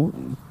small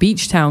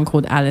beach town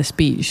called Alice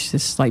Beach,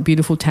 this like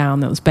beautiful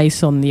town that was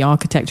based on the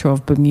architecture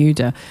of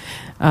Bermuda.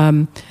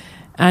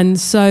 And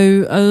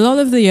so a lot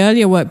of the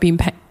earlier work being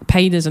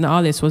paid as an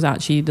artist was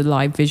actually the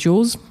live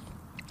visuals,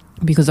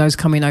 because I was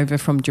coming over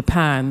from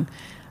Japan.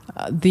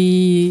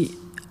 The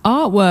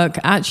artwork,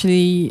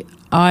 actually,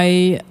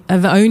 I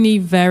have only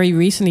very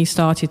recently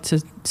started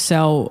to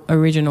sell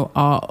original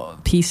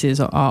art pieces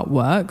or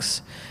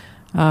artworks.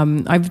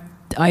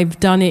 I've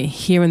done it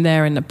here and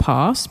there in the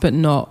past, but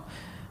not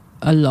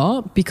a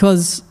lot,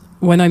 because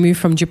when I moved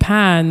from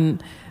Japan,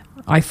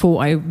 I thought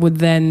I would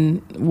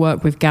then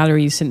work with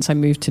galleries since I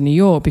moved to New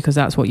York, because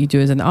that's what you do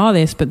as an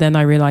artist. But then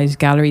I realized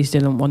galleries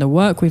didn't want to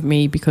work with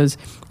me, because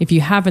if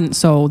you haven't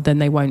sold, then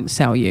they won't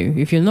sell you.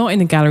 If you're not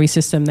in a gallery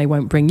system, they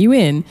won't bring you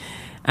in.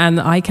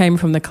 And I came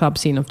from the club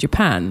scene of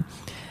Japan.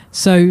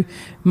 So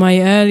my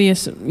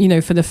earliest,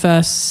 for the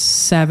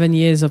first 7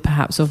 years of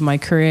perhaps of my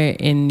career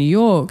in New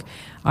York,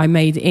 I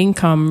made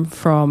income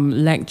from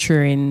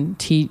lecturing,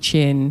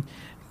 teaching,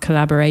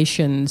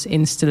 collaborations,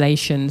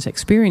 installations,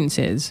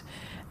 experiences.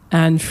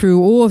 And through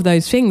all of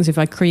those things, if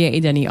I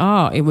created any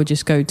art, it would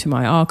just go to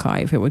my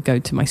archive. It would go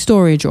to my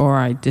storage, or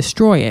I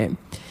destroy it.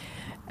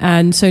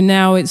 And so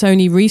now it's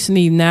only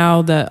recently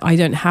now that I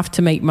don't have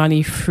to make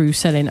money through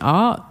selling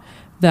art,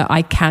 that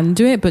I can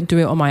do it, but do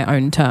it on my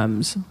own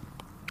terms.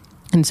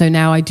 And so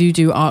now I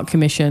do art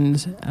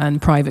commissions and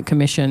private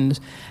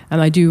commissions,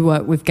 and I do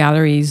work with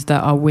galleries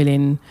that are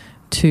willing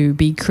to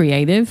be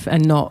creative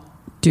and not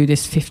do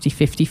this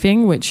 50-50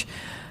 thing, which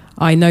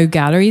I know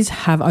galleries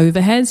have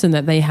overheads and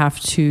that they have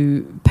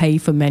to pay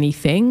for many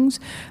things,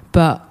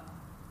 but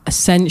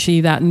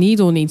essentially that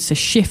needle needs to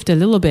shift a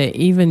little bit,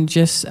 even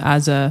just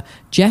as a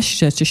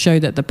gesture to show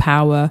that the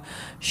power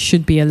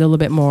should be a little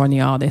bit more on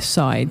the artist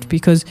side.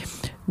 Because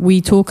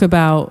we talk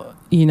about,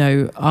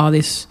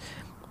 artists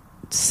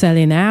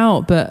selling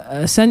out, but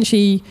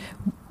essentially,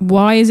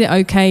 why is it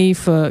okay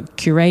for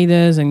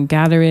curators and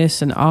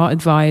gallerists and art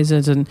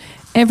advisors and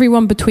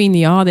everyone between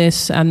the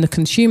artists and the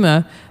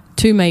consumer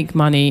to make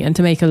money and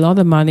to make a lot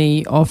of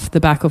money off the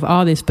back of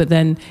artists? But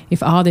then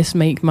if artists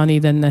make money,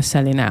 then they're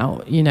selling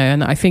out,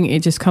 and I think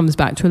it just comes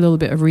back to a little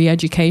bit of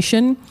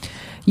re-education.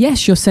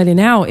 Yes, you're selling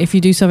out if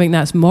you do something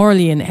that's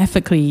morally and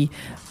ethically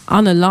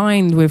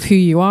unaligned with who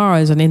you are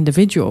as an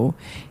individual.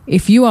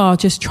 If you are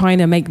just trying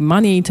to make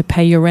money to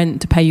pay your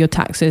rent, to pay your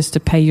taxes, to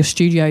pay your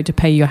studio, to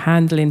pay your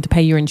handling, to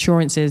pay your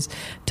insurances,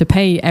 to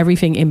pay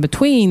everything in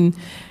between,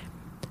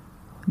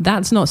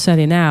 that's not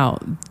selling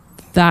out.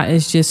 That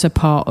is just a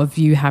part of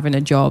you having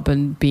a job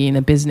and being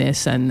a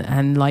business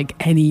and like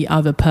any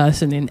other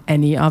person in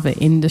any other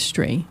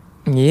industry.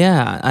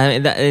 Yeah,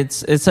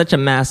 it's such a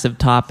massive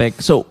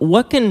topic. So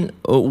what can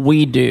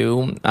we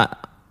do?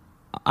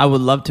 I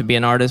would love to be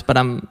an artist, but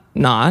I'm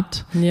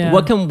not. Yeah.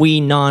 What can we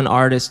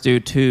non-artists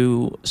do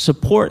to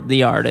support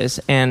the artists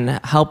and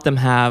help them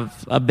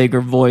have a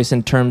bigger voice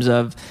in terms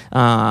of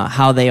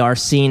how they are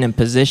seen and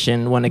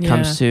positioned when it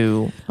comes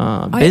to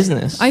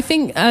business? I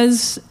think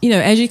as,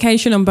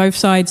 education on both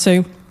sides.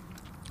 So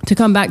to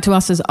come back to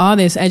us as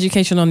artists,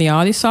 education on the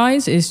artist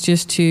side is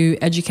just to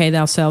educate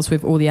ourselves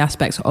with all the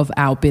aspects of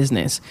our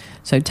business.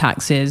 So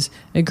taxes,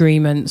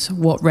 agreements,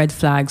 what red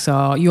flags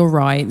are, your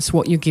rights,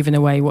 what you're giving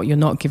away, what you're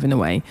not giving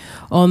away.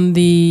 On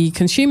the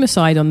consumer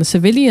side, on the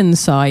civilian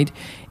side,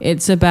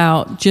 it's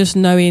about just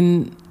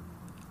knowing,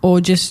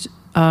 or just,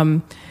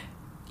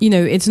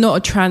 it's not a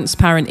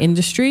transparent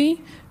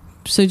industry.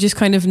 So just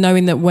kind of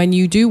knowing that when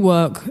you do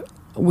work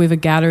with a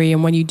gallery,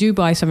 and when you do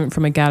buy something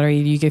from a gallery,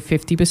 you give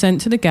 50%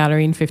 to the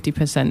gallery and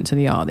 50% to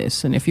the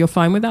artist. And if you're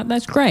fine with that,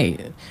 that's great.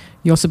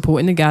 You're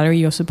supporting the gallery,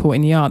 you're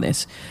supporting the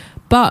artist.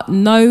 But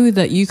know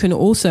that you can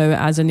also,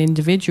 as an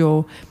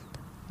individual,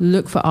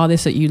 look for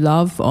artists that you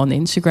love on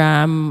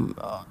Instagram,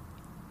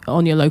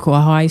 on your local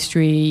high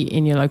street,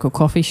 in your local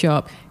coffee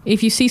shop.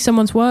 If you see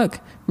someone's work,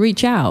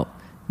 reach out.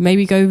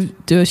 Maybe go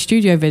do a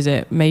studio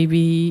visit.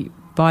 Maybe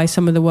buy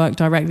some of the work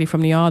directly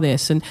from the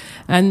artists.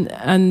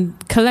 And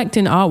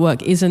collecting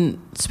artwork isn't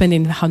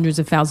spending hundreds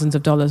of thousands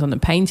of dollars on a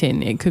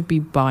painting. It could be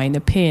buying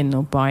a pin,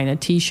 or buying a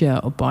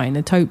t-shirt, or buying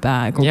a tote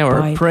bag, or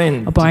a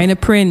print, or buying a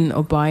print,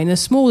 or buying a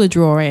smaller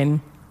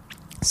drawing.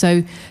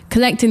 So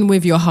collecting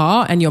with your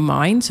heart and your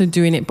mind, so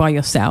doing it by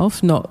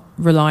yourself, not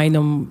relying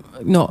on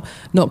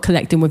not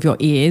collecting with your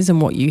ears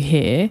and what you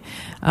hear,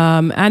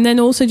 and then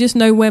also just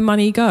know where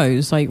money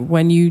goes. Like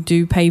when you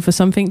do pay for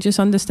something, just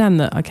understand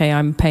that, okay,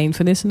 I'm paying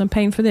for this and I'm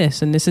paying for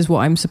this, and this is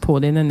what I'm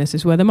supporting, and this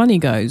is where the money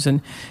goes.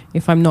 And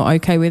if I'm not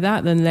okay with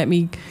that, then let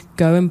me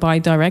go and buy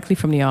directly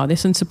from the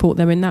artist and support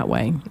them in that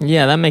way.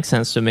 Yeah, that makes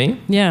sense to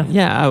me. Yeah,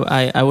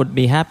 I would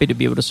be happy to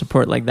be able to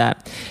support like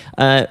that.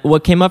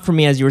 What came up for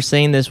me as you were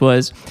saying this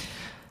was,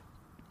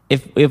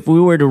 if we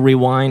were to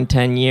rewind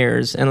 10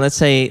 years, and let's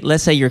say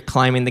you're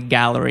climbing the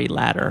gallery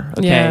ladder,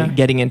 okay, Yeah.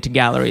 getting into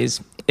galleries.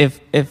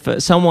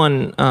 If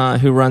someone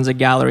who runs a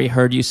gallery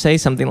heard you say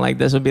something like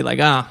this, would be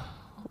like,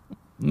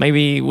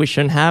 maybe we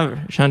shouldn't have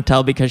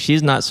Chantel because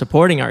she's not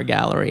supporting our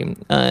gallery.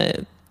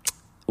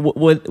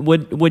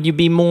 Would you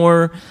be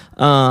more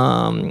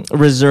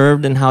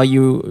reserved in how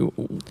you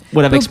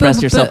would have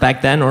expressed yourself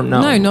back then, or no?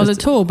 No, not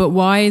at all. But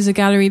why is a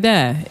gallery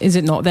there? Is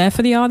it not there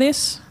for the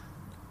artists?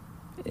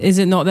 Is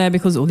it not there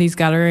because all these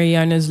gallery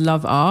owners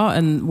love art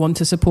and want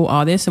to support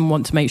artists and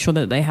want to make sure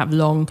that they have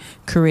long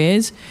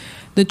careers?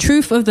 The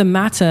truth of the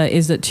matter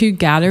is that to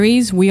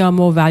galleries, we are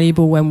more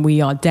valuable when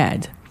we are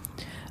dead.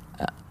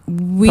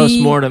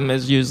 Post-mortem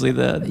is usually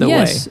the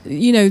yes, way.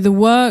 You know, the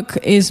work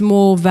is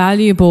more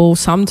valuable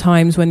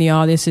sometimes when the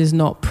artist is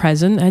not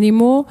present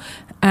anymore.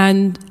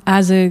 And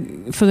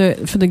for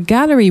the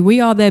gallery, we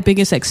are their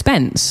biggest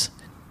expense.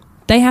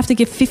 They have to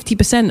give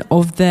 50%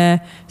 of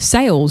their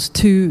sales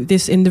to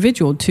this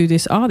individual, to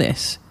this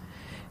artist.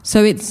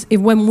 So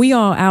when we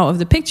are out of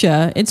the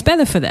picture, it's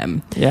better for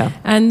them. Yeah.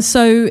 And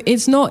so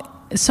it's not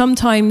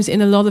sometimes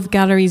in a lot of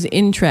galleries'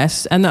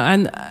 interest, and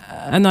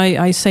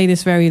I say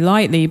this very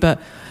lightly,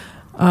 but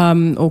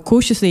or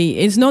cautiously,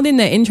 it's not in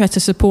their interest to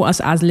support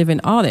us as living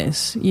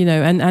artists, you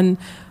know, and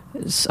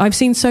I've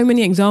seen so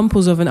many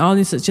examples of an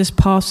artist that's just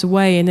passed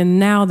away, and then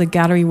now the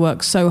gallery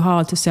works so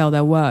hard to sell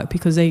their work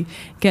because they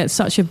get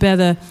such a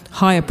better,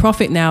 higher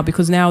profit now,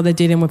 because now they're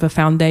dealing with a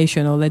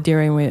foundation, or they're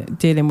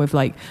dealing with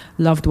like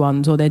loved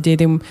ones, or they're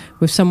dealing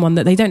with someone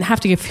that they don't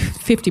have to give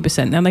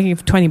 50%. Now they can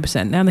give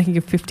 20%. Now they can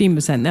give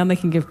 15%. Now they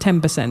can give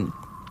 10%.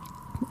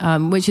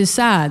 Which is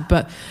sad,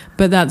 but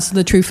that's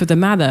the truth of the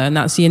matter, and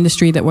that's the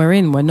industry that we're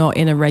in. We're not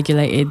in a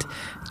regulated,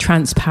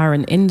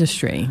 transparent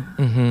industry.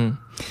 Mm-hmm.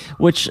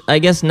 Which I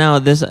guess now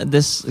this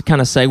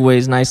kind of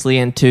segues nicely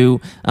into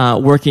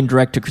working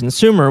direct to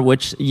consumer,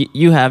 which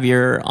you have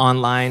your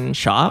online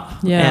shop,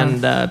 yeah.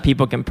 and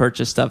people can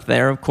purchase stuff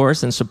there, of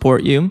course, and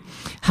support you.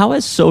 How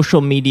has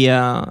social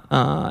media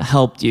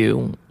helped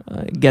you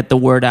get the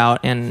word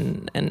out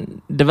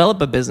and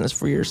develop a business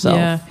for yourself?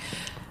 Yeah.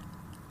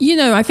 You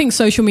know, I think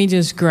social media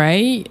is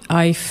great.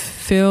 I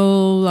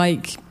feel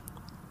like,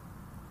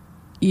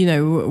 you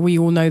know, we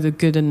all know the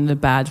good and the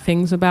bad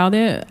things about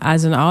it.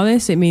 As an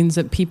artist, it means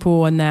that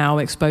people are now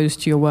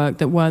exposed to your work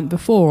that weren't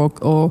before,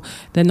 or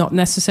they're not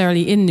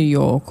necessarily in New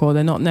York, or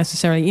they're not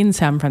necessarily in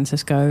San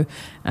Francisco,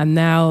 and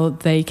now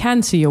they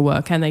can see your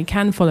work and they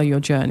can follow your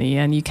journey,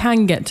 and you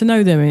can get to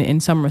know them in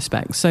some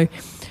respects. So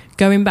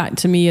going back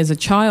to me as a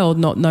child,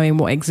 not knowing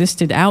what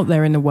existed out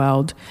there in the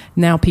world,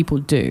 now people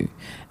do.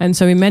 And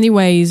so in many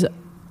ways,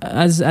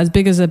 as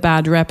big as a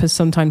bad rep as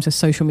sometimes the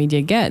social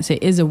media gets,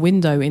 it is a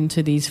window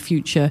into these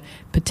future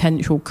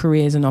potential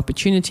careers and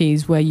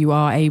opportunities where you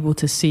are able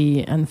to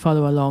see and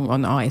follow along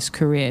on artist's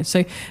career.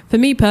 So for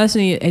me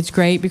personally, it's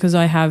great because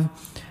I have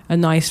a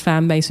nice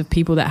fan base of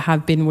people that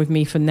have been with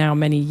me for now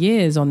many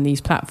years on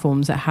these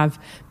platforms, that have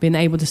been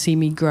able to see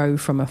me grow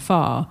from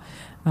afar.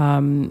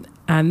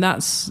 And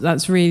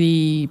that's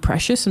really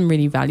precious and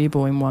really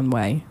valuable in one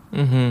way.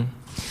 Mm-hmm.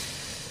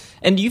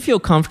 And do you feel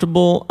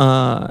comfortable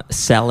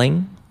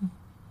selling?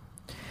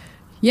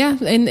 Yeah,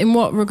 in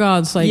what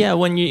regards? Like, yeah,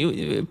 when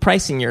you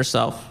pricing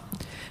yourself.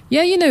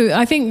 Yeah, you know,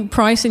 I think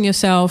pricing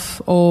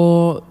yourself,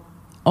 or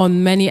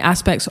on many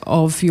aspects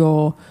of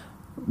your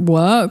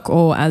work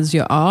or as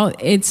your art,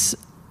 it's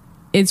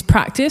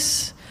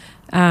practice,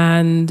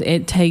 and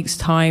it takes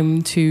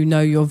time to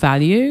know your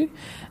value.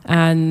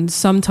 And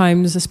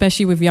sometimes,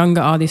 especially with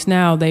younger artists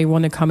now, they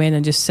want to come in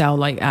and just sell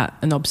like at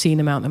an obscene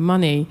amount of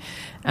money.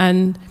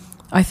 And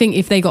I think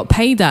if they got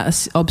paid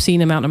that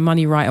obscene amount of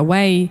money right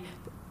away,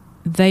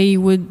 they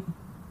would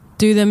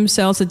do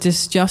themselves a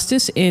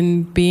disjustice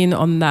in being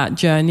on that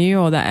journey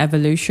or that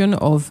evolution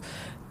of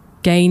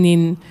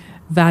gaining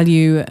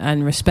value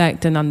and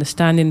respect and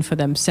understanding for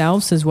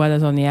themselves as well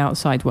as on the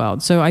outside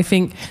world. So I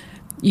think,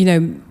 you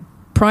know,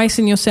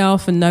 pricing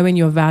yourself and knowing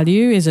your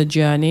value is a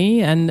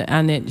journey, and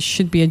it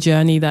should be a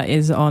journey that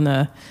is on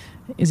an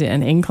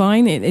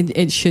incline?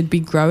 It should be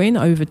growing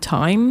over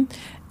time,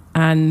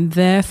 and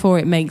therefore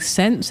it makes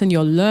sense, and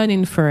you're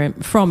learning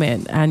from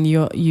it, and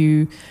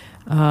you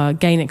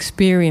gain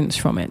experience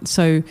from it.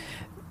 So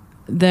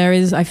there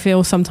is, I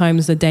feel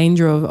sometimes, the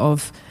danger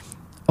of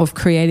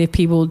creative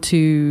people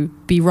to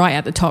be right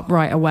at the top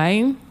right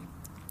away,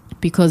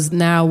 because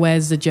now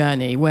where's the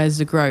journey? Where's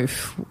the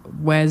growth?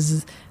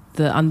 Where's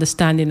the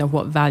understanding of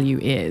what value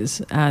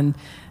is? And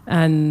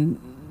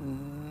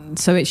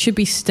so it should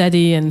be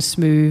steady and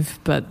smooth,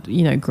 but,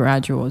 you know,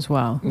 gradual as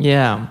well.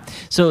 Yeah.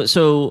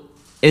 So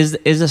Is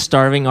a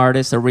starving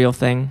artist a real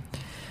thing?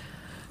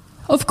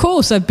 Of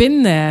course, I've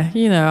been there.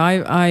 You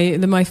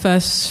know, my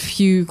first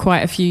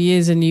quite a few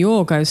years in New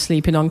York, I was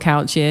sleeping on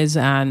couches,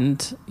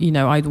 and, you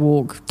know, I'd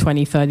walk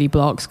 20, 30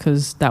 blocks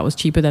because that was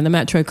cheaper than the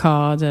Metro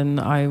card. And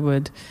I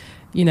would,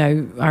 you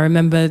know, I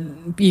remember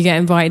you get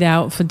invited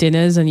out for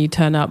dinners and you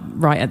turn up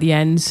right at the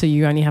end, so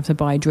you only have to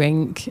buy a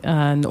drink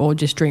or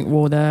just drink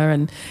water.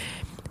 And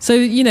so,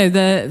 you know,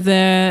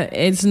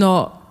 it's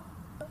not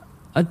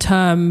a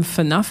term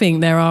for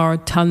nothing. There are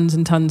tons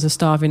and tons of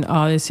starving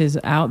artists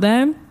out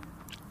there.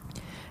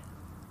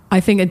 I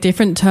think a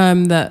different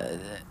term that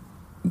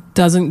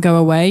doesn't go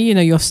away, you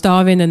know, you're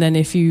starving, and then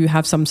if you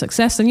have some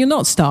success, then you're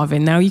not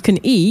starving. Now you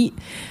can eat,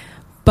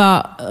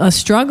 but a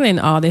struggling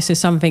artist is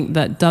something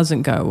that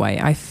doesn't go away.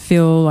 I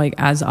feel like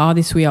as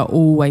artists, we are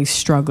always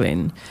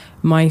struggling.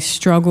 My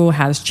struggle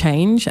has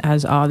changed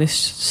as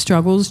artists'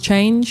 struggles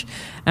change,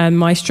 and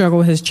my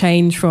struggle has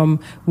changed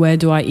from where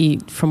do I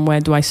eat, from where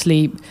do I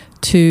sleep,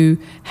 to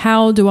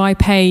how do I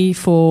pay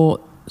for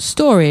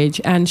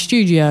storage and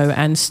studio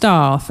and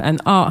staff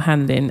and art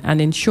handling and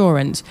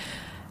insurance,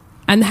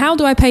 and how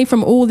do I pay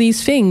from all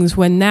these things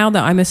when now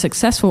that I'm a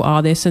successful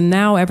artist and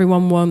now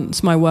everyone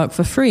wants my work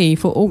for free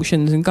for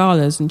auctions and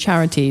galas and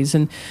charities,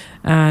 and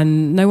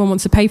no one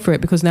wants to pay for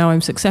it because now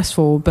I'm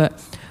successful. But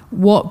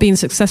what being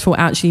successful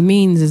actually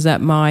means is that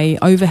my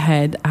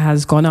overhead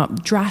has gone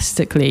up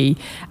drastically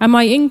and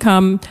my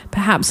income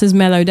perhaps has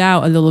mellowed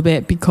out a little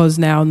bit because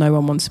now no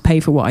one wants to pay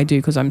for what I do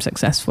because I'm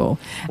successful.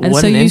 And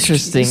what so an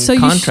interesting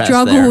contrast you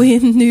struggle there.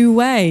 in new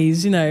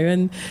ways, you know,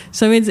 and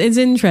so it's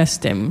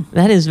interesting.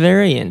 That is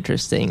very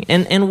interesting.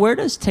 And where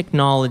does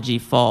technology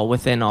fall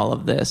within all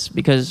of this?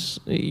 Because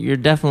you're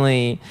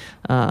definitely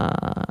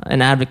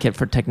an advocate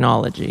for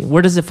technology.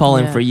 Where does it fall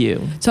in for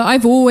you? So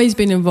I've always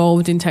been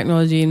involved in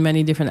technology in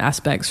many different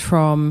aspects,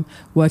 from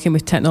working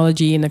with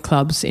technology in the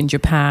clubs in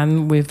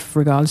Japan with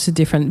regards to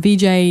different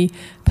VJ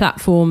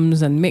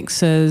platforms and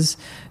mixers,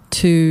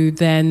 to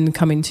then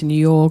coming to New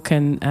York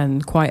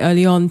and quite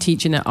early on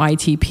teaching at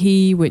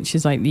ITP, which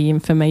is like the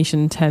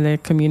Information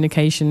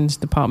Telecommunications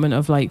Department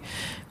of like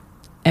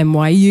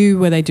NYU,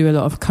 where they do a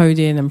lot of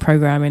coding and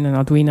programming and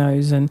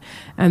Arduinos, and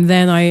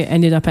then I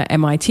ended up at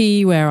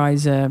MIT, where I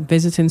was a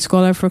visiting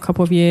scholar for a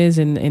couple of years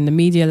in the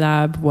media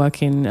lab,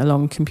 working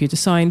along computer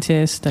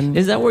scientists. And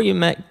is that where you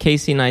met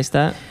Casey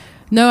Neistat?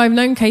 No, I've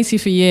known Casey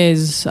for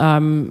years.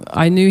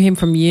 I knew him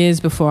from years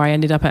before I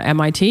ended up at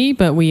MIT,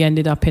 but we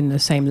ended up in the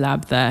same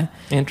lab there.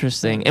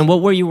 Interesting. And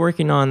what were you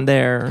working on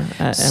there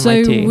at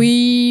MIT? So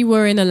we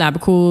were in a lab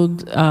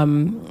called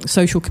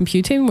social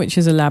computing, which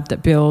is a lab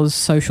that builds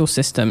social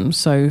systems.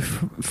 So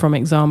from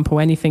example,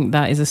 anything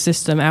that is a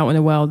system out in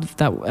the world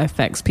that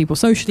affects people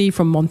socially,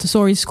 from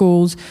Montessori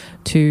schools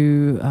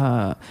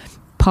to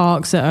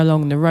parks that are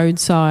along the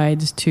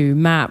roadside to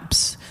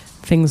maps,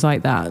 things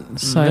like that.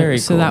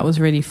 So that was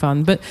really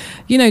fun. But,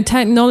 you know,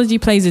 technology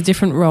plays a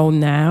different role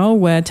now,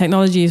 where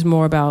technology is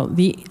more about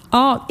the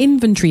art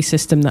inventory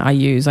system that I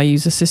use. I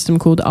use a system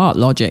called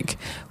ArtLogic,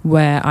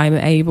 where I'm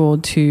able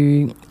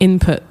to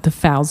input the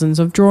thousands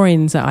of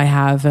drawings that I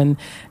have and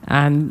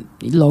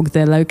log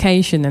their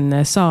location and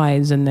their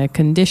size and their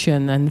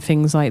condition and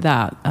things like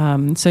that.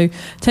 So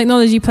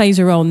technology plays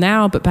a role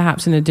now, but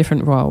perhaps in a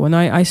different role. And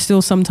I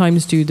still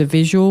sometimes do the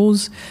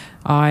visuals.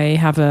 I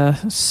have a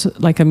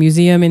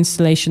museum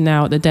installation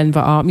now at the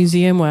Denver Art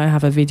Museum, where I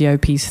have a video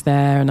piece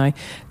there, and I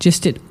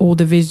just did all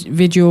the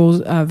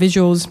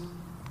visuals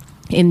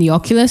in the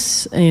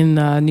Oculus in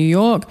New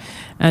York.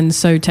 And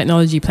so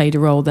technology played a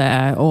role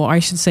there, or I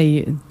should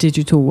say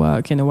digital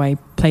work in a way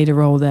played a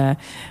role there.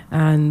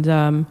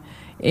 And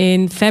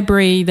in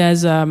February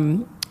there's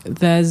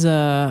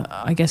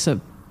I guess a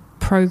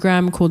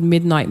program called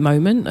Midnight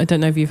Moment. I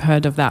don't know if you've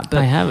heard of that, but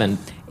I haven't.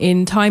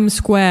 In Times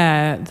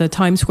Square, the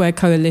Times Square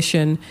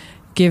Coalition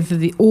give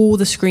all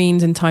the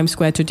screens in Times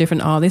Square to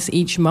different artists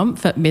each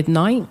month at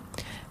midnight.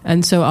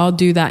 And so I'll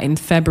do that in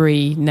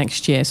February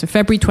next year. So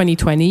February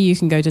 2020, you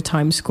can go to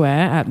Times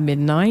Square at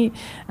midnight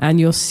and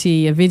you'll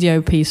see a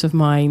video piece of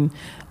mine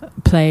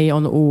play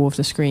on all of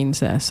the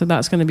screens there. So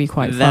that's going to be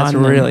quite fun. That's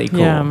really cool.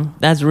 Yeah.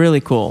 That's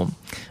really cool.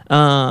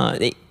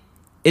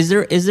 Is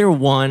there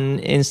one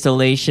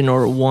installation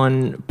or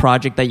one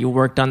project that you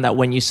worked on that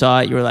when you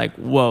saw it, you were like,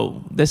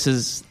 whoa, this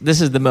is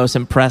the most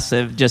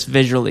impressive just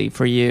visually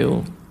for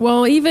you?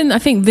 Well, even I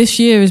think this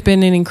year has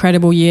been an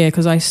incredible year,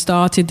 because I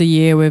started the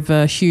year with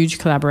a huge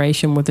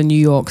collaboration with the New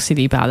York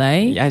City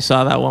Ballet. Yeah, I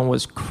saw that one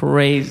was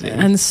crazy.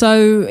 And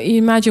so you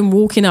imagine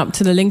walking up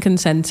to the Lincoln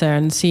Center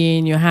and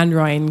seeing your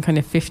handwriting kind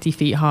of 50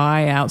 feet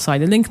high outside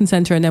the Lincoln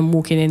Center, and then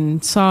walking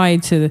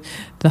inside to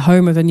the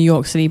home of the New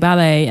York City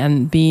Ballet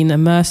and being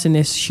immersed in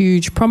this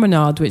huge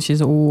promenade, which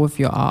is all of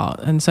your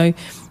art. And so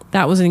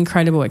that was an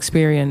incredible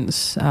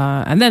experience.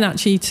 And then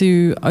actually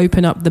to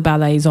open up the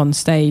ballets on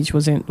stage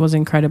was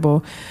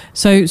incredible.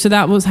 So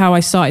that was how I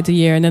started the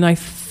year. And then I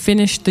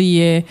finished the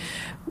year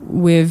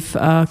with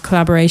a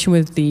collaboration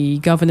with the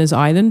Governor's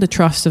Island, the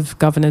Trust of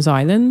Governor's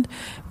Island,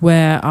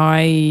 where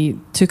I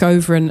took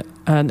over an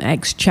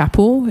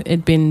ex-chapel.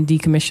 It'd been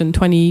decommissioned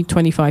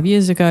 25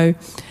 years ago.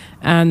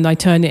 and I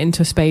turned it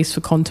into a space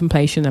for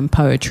contemplation and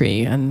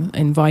poetry, and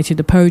invited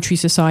the Poetry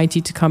Society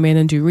to come in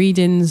and do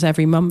readings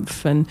every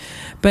month.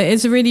 But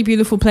it's a really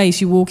beautiful place.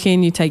 You walk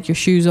in, you take your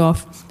shoes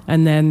off,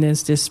 and then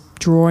there's this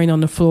drawing on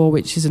the floor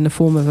which is in the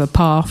form of a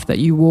path that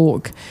you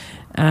walk,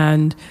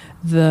 and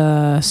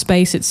the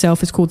space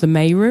itself is called the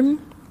May Room.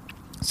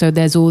 So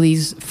there's all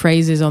these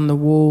phrases on the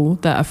wall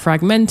that are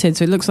fragmented,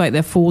 so it looks like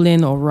they're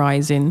falling or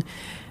rising.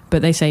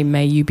 But they say,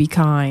 may you be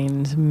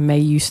kind, may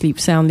you sleep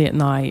soundly at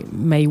night,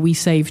 may we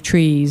save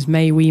trees,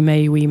 may we,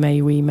 may we,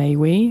 may we, may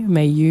we,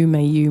 may you,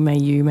 may you, may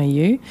you, may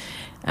you.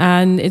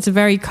 And it's a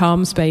very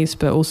calm space,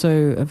 but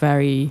also a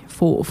very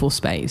thoughtful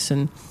space.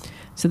 And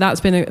so that's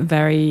been a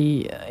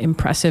very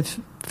impressive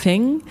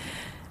thing.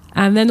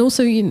 And then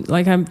also,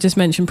 like I just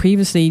mentioned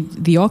previously,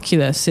 the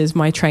Oculus is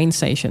my train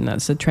station.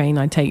 That's the train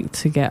I take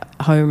to get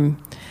home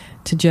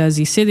to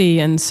Jersey City.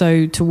 And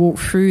so to walk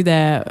through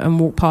there and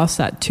walk past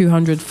that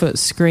 200-foot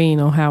screen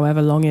or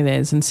however long it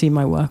is and see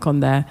my work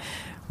on there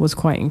was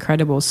quite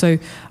incredible. So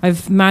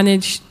I've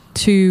managed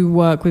to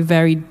work with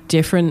very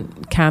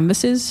different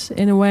canvases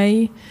in a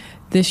way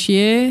this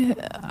year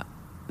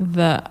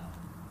that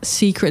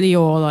secretly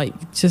or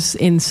like just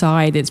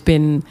inside, it's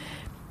been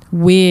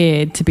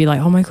weird to be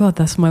like, oh my God,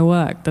 that's my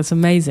work. That's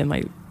amazing.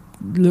 Like,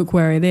 look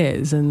where it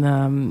is.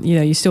 And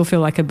you still feel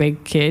like a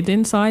big kid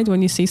inside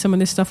when you see some of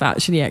this stuff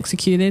actually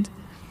executed.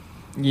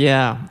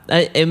 Yeah,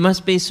 it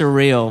must be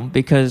surreal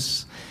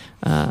because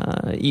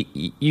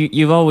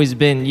you've always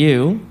been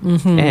you,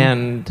 mm-hmm.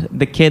 and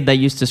the kid that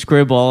used to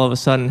scribble all of a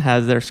sudden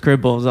has their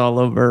scribbles all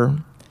over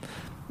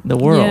the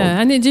world. Yeah,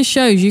 and it just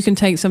shows you can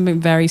take something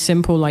very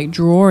simple like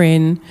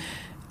drawing,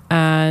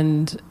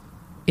 and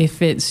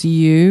if it's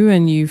you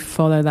and you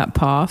follow that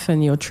path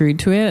and you're true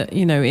to it,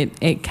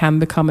 it can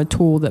become a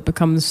tool that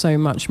becomes so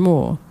much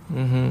more.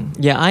 Mm-hmm.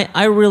 Yeah,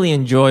 I really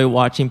enjoy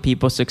watching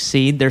people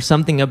succeed. There's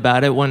something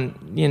about it when,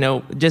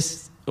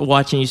 just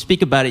watching you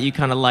speak about it, you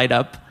kind of light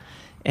up.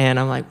 And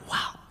I'm like,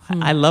 wow,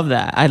 I love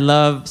that. I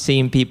love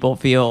seeing people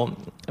feel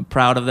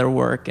proud of their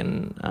work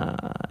and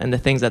the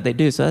things that they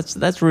do. So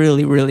that's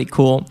really, really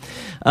cool.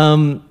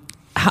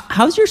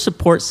 How's your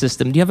support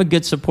system? Do you have a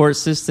good support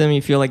system?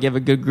 You feel like you have a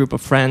good group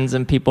of friends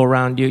and people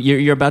around you?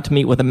 You're about to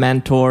meet with a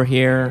mentor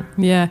here.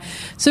 Yeah.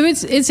 So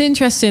it's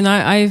interesting.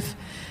 I've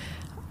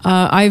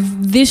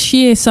this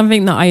year,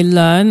 something that I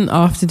learned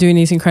after doing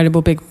these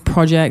incredible big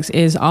projects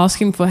is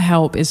asking for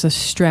help is a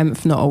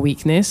strength, not a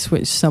weakness,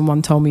 which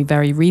someone told me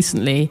very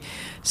recently.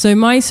 So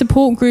my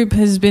support group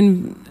has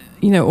been,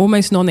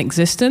 almost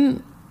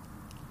non-existent.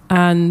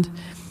 And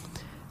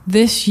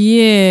this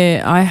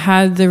year I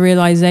had the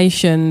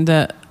realization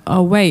that,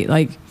 oh wait,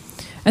 like,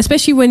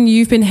 especially when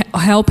you've been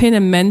helping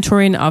and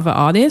mentoring other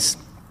artists,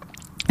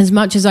 as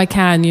much as I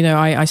can,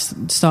 I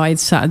started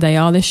Saturday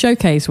Artist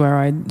Showcase where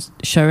I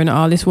show an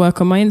artist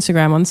work on my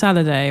Instagram on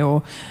Saturday,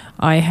 or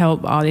I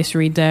help artists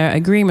read their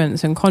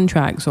agreements and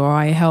contracts, or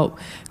I help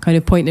kind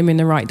of point them in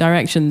the right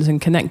directions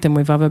and connect them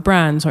with other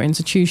brands or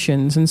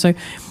institutions. And so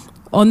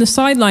on the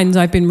sidelines,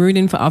 I've been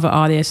rooting for other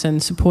artists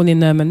and supporting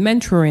them and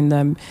mentoring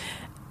them.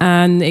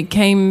 And it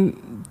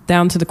came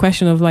down to the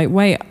question of like,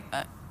 wait,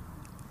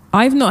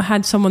 I've not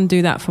had someone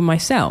do that for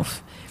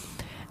myself.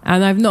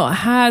 And I've not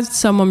had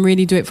someone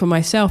really do it for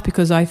myself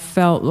because I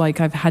felt like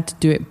I've had to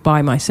do it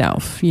by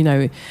myself,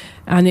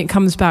 And it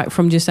comes back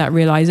from just that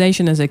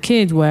realization as a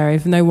kid where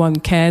if no one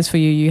cares for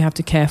you, you have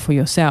to care for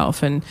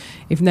yourself. And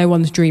if no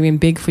one's dreaming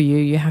big for you,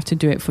 you have to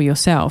do it for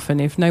yourself.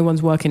 And if no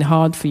one's working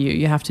hard for you,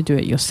 you have to do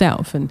it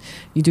yourself. And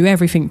you do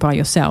everything by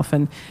yourself.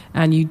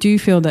 And you do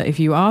feel that if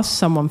you ask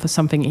someone for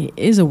something, it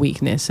is a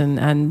weakness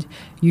and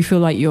you feel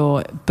like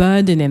you're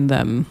burdening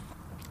them.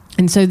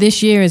 And so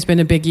this year has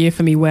been a big year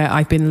for me where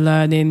I've been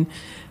learning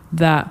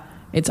that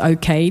it's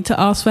okay to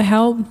ask for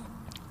help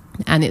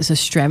and it's a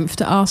strength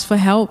to ask for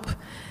help.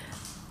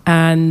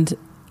 And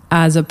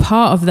as a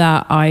part of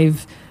that,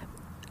 I've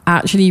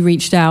actually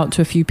reached out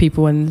to a few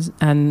people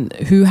and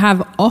who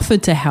have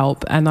offered to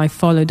help, and I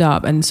followed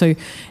up. And so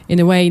in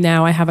a way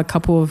now I have a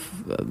couple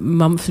of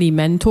monthly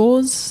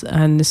mentors,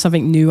 and there's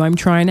something new I'm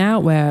trying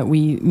out where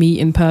we meet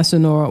in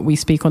person or we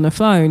speak on the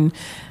phone,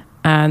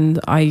 and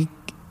I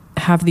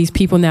have these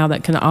people now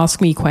that can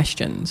ask me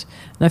questions.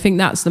 And I think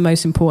that's the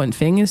most important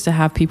thing, is to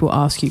have people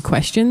ask you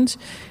questions,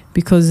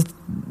 because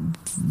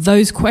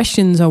those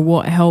questions are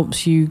what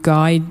helps you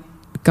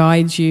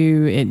guides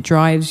you, it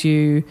drives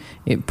you,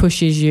 it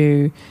pushes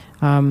you.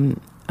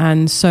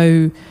 And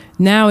so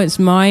now it's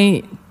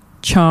my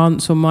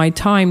chance or my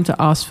time to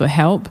ask for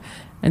help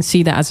and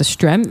see that as a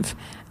strength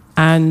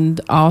and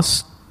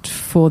ask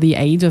for the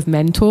aid of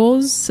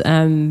mentors.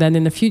 And then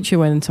in the future,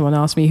 when someone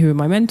asks me who are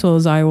my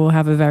mentors, I will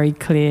have a very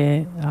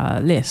clear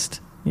list.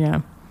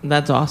 Yeah.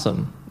 That's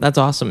awesome.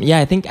 Yeah,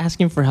 I think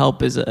asking for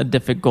help is a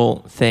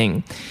difficult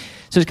thing.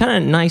 So it's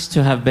kind of nice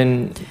to have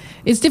been...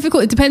 It's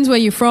difficult. It depends where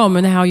you're from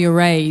and how you're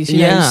raised.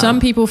 You know, some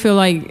people feel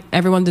like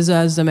everyone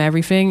deserves them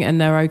everything and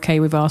they're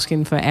okay with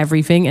asking for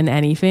everything and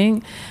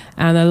anything.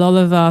 And a lot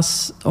of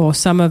us, or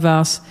some of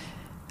us,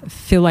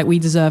 feel like we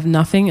deserve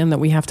nothing and that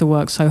we have to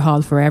work so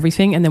hard for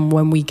everything, and then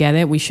when we get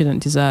it we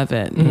shouldn't deserve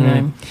it, you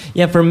know?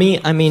 Yeah, for me,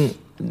 I mean,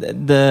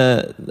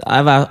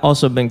 I've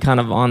also been kind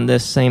of on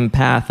this same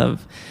path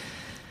of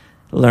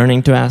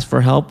learning to ask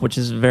for help, which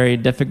is very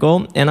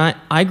difficult. And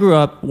I grew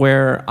up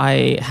where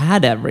I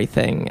had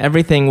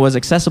everything was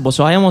accessible,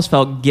 so I almost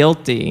felt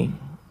guilty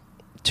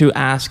to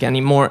ask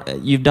anymore.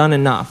 You've done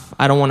enough,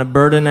 I don't want to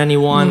burden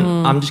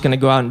anyone, I'm just going to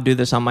go out and do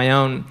this on my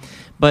own.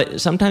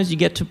 But sometimes you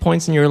get to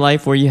points in your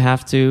life where you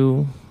have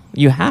to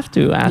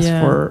ask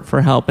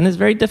for help, and it's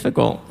very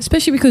difficult.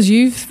 Especially because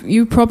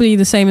you probably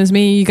the same as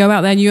me. You go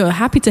out there and you're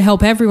happy to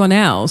help everyone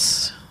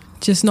else,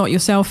 just not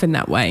yourself in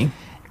that way.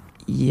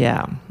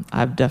 Yeah,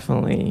 I've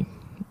definitely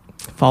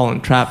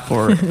fallen trap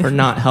for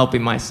not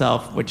helping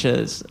myself, which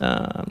is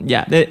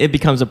it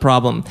becomes a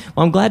problem.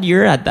 Well, I'm glad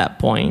you're at that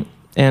point,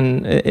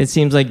 and it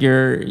seems like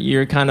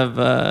you're kind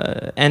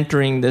of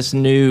entering this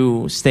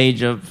new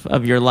stage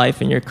of your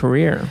life and your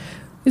career.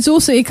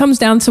 It comes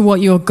down to what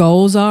your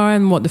goals are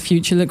and what the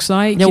future looks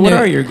like. Yeah, what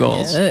are your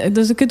goals?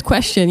 There's a good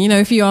question. You know,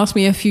 if you asked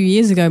me a few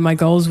years ago, my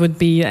goals would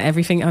be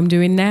everything I'm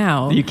doing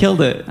now. You killed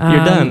it.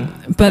 You're done.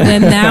 But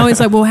then now it's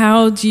like, well,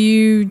 how do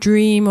you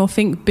dream or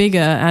think bigger?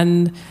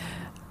 And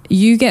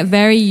you get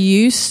very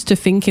used to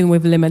thinking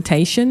with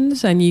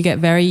limitations, and you get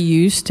very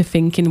used to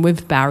thinking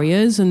with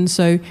barriers. And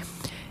so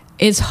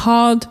it's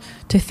hard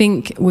to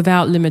think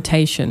without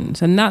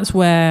limitations. And that's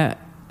where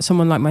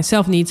someone like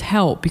myself needs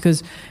help,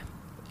 because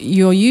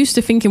you're used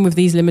to thinking with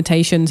these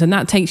limitations and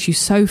that takes you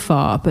so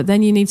far, but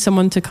then you need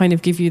someone to kind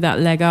of give you that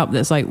leg up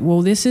that's like,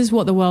 well, this is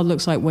what the world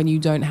looks like when you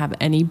don't have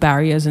any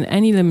barriers and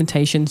any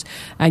limitations,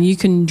 and you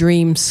can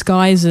dream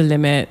sky's the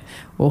limit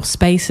or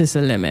space is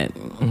the limit.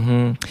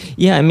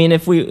 Yeah, I mean,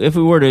 if we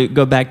were to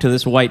go back to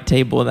this white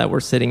table that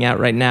we're sitting at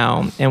right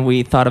now, and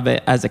we thought of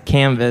it as a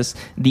canvas,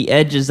 the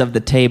edges of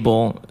the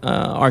table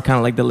are kind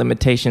of like the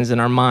limitations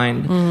in our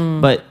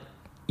mind, but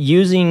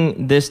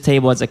using this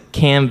table as a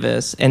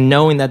canvas and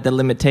knowing that the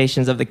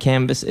limitations of the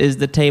canvas is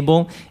the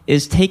table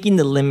is taking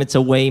the limits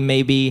away,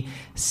 maybe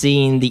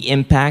seeing the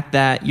impact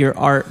that your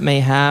art may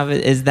have.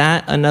 Is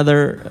that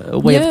another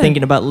way of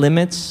thinking about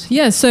limits?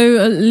 Yeah, so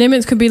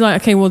limits could be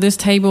like, okay, well, this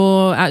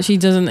table actually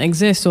doesn't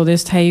exist, or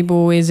this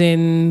table is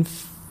in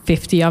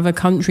 50 other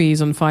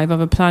countries on 5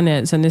 other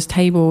planets, and this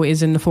table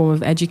is in the form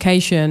of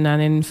education and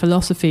in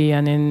philosophy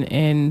and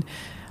in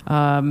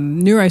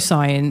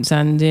neuroscience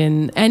and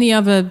in any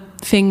other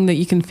thing that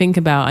you can think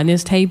about, and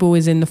this table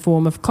is in the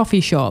form of coffee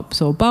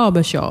shops or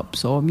barber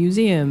shops or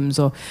museums,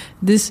 or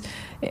this,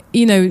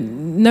 you know,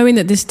 knowing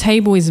that this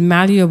table is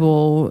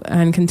malleable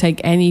and can take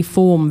any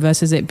form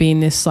versus it being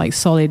this like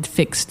solid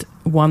fixed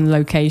one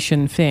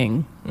location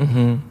thing.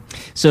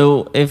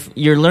 So if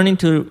you're learning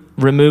to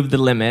remove the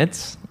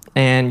limits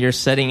and you're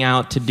setting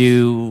out to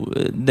do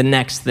the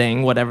next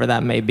thing, whatever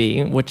that may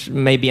be, which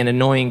may be an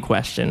annoying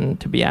question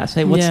to be asked.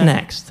 Hey, what's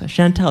next?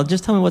 Chantel,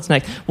 just tell me what's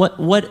next.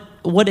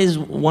 What is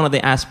one of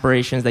the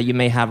aspirations that you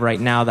may have right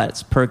now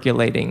that's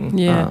percolating?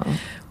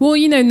 Well,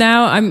 you know,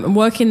 now I'm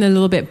working a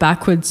little bit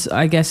backwards,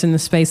 I guess, in the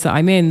space that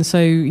I'm in. So,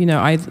 you know,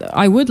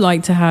 I would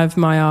like to have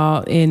my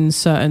art in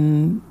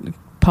certain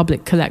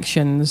public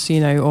collections, you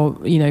know,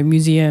 or, you know,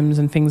 museums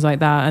and things like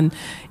that. And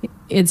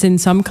it's in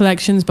some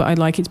collections, but I'd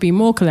like it to be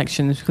more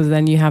collections, because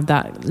then you have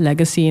that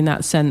legacy in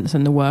that sense,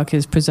 and the work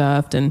is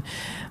preserved and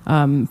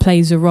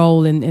plays a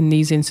role in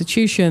these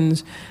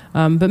institutions.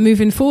 But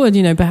moving forward,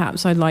 you know,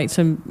 perhaps I'd like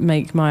to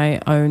make my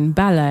own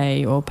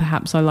ballet, or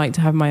perhaps I like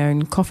to have my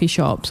own coffee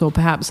shops, or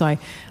perhaps I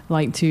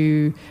like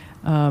to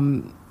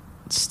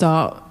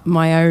start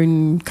my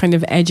own kind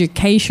of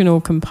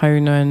educational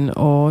component,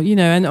 or, you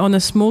know, and on a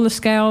smaller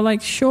scale,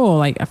 like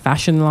a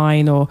fashion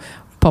line, or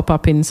pop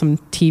up in some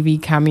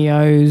TV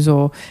cameos,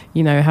 or,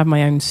 you know, have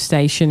my own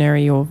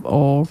stationery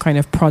or kind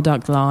of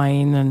product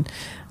line.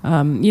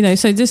 And you know,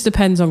 so it just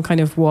depends on kind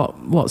of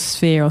what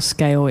sphere or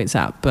scale it's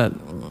at. But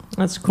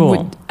that's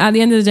cool. At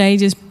the end of the day,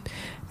 just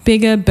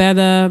bigger,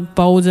 better,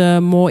 bolder,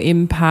 more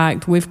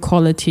impact with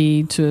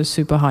quality to a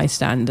super high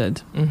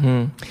standard.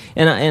 And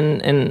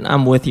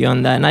I'm with you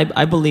on that. And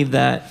I believe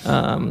that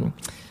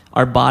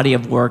our body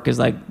of work is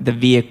like the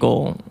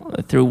vehicle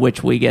through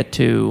which we get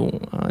to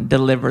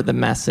deliver the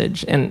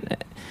message. And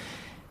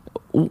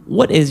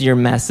what is your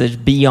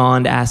message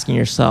beyond asking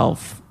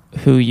yourself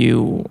who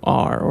you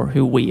are or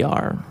who we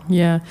are?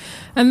 Yeah,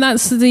 and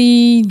that's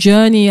the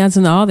journey as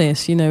an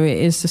artist. You know, it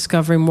is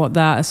discovering what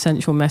that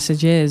essential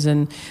message is,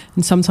 and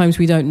sometimes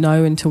we don't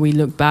know until we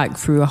look back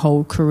through a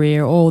whole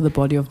career or the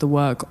body of the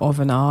work of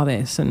an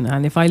artist.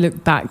 And if I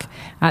look back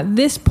at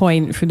this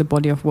point through the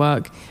body of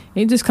work,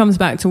 it just comes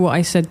back to what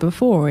I said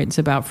before. It's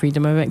about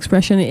freedom of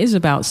expression. It is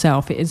about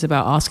self. It is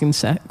about asking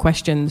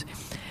questions.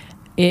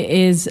 It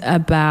is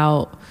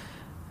about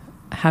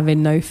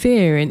having no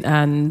fear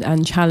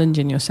and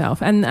challenging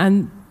yourself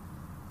and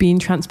being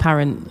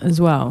transparent as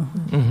well.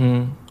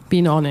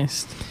 Being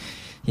honest.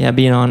 Yeah,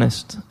 being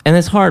honest. And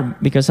it's hard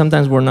because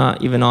sometimes we're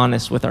not even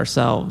honest with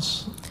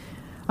ourselves.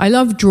 I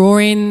love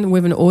drawing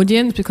with an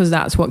audience because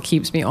that's what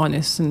keeps me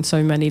honest in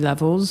so many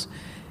levels.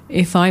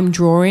 if I'm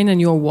drawing and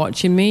you're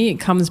watching me, it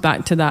comes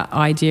back to that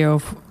idea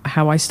of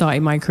how I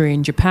started my career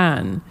in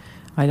Japan.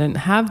 I don't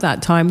have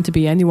that time to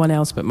be anyone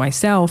else but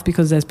myself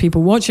because there's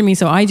people watching me,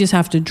 so I just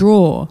have to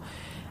draw.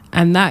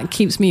 And that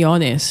keeps me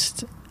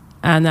honest.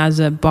 And as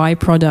a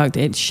byproduct,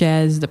 it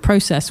shares the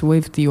process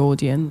with the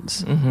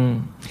audience. Mm-hmm.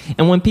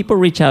 And when people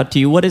reach out to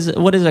you, what is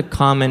a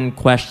common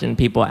question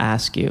people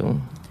ask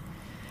you?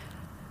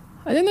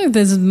 I don't know if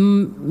there's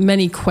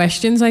many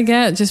questions I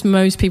get. Just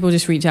most people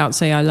just reach out and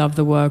say, I love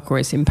the work, or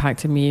it's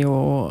impacted me,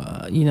 or,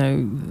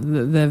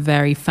 they're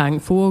very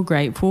thankful or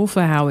grateful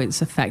for how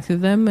it's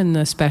affected them. And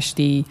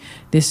especially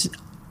this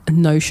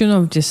notion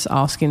of just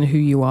asking who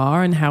you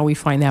are and how we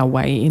find our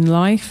way in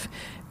life.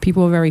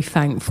 People are very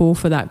thankful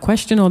for that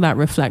question or that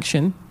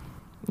reflection.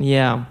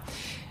 Yeah.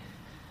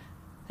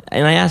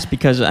 And I ask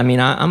because, I'm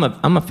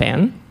a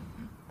fan,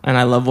 and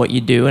I love what you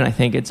do, and I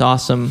think it's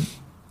awesome.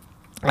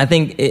 I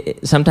think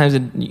sometimes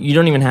you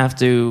don't even have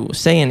to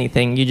say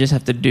anything. You just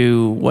have to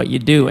do what you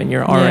do, and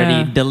you're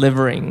already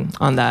delivering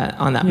on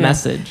that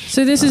message.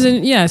 So this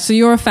so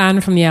you're a fan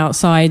from the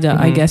outside,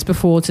 I guess,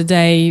 before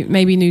today.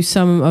 Maybe knew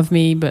some of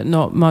me, but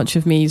not much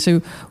of me. So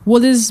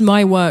what is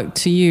my work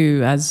to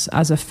you as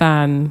a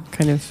fan,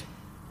 kind of?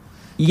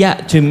 Yeah,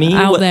 to me,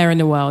 out there in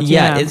the world.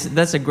 Yeah,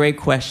 that's a great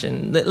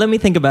question. Let me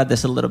think about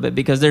this a little bit,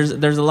 because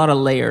there's a lot of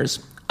layers.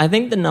 I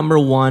think the number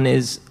one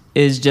is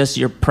just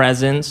your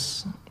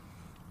presence.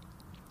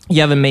 You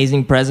have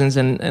amazing presence,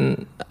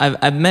 and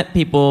I've met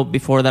people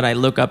before that I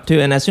look up to,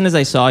 and as soon as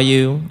I saw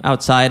you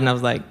outside, and I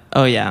was like,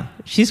 oh yeah,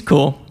 she's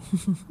cool.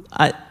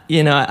 I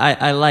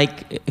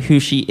like who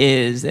she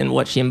is and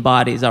what she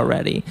embodies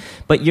already.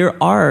 But your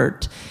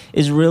art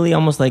is really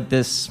almost like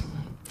this.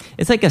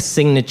 It's like a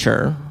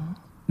signature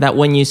that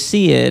when you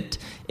see it,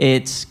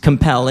 it's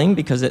compelling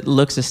because it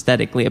looks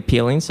aesthetically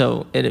appealing.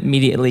 So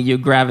you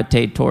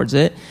gravitate towards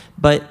it.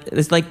 But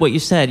it's like what you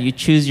said, you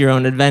choose your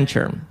own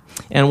adventure.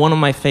 And one of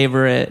my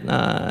favorite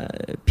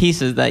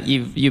pieces that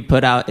you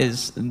put out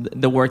is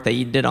the work that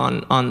you did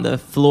on the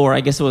floor.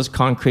 I guess it was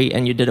concrete,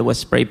 and you did it with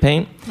spray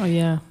paint. Oh,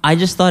 yeah. I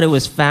just thought it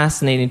was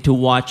fascinating to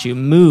watch you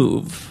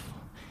move.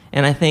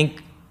 And I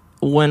think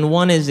when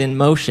one is in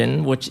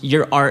motion, which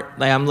your art,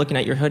 like I'm looking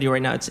at your hoodie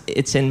right now,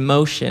 it's in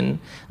motion.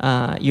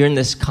 You're in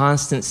this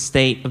constant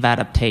state of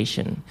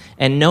adaptation.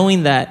 And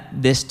knowing that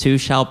this too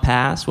shall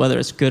pass, whether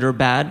it's good or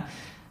bad,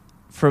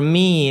 for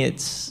me,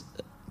 it's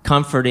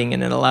comforting,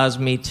 and it allows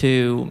me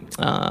to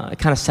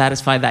kind of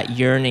satisfy that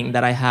yearning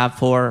that I have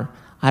for,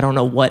 I don't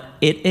know what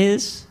it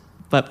is,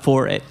 but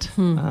for it.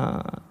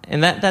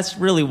 And that's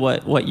really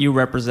what you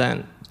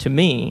represent to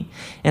me.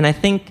 And I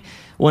think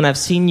when I've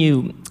seen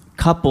you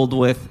coupled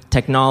with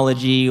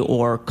technology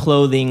or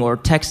clothing or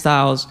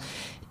textiles,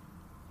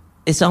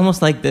 it's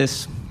almost like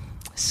this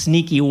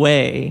sneaky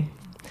way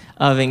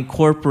of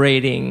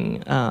incorporating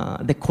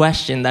the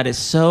question that is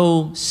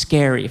so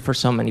scary for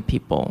so many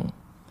people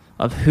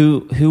of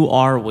who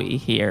are we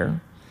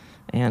here,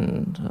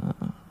 and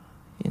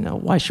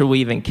why should we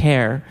even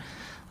care?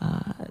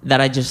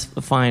 That I just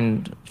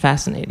find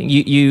fascinating.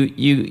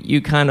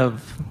 You kind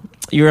of,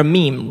 you're a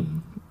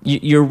meme.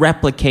 You're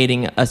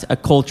replicating a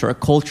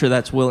culture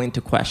that's willing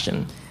to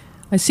question.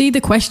 I see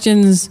the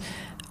questions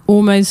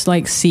almost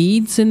like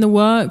seeds in the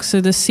work. So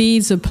the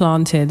seeds are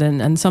planted,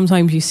 and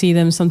sometimes you see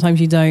them,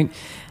 sometimes you don't.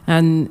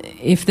 And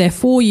if they're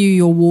for you,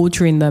 you're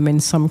watering them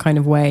in some kind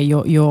of way.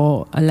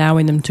 You're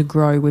allowing them to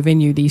grow within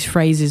you, these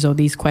phrases or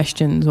these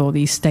questions or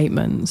these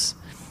statements.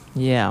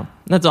 Yeah,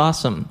 that's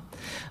awesome.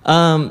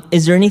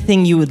 Is there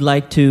anything you would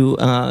like to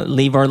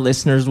leave our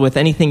listeners with?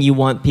 Anything you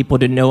want people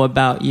to know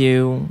about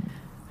you?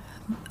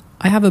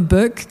 I have a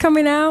book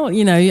coming out.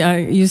 You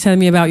were telling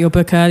me about your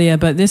book earlier,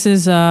 but this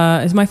is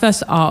it's my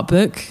first art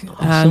book.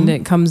 Awesome. And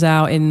it comes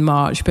out in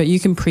March, but you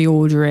can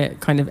pre-order it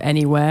kind of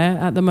anywhere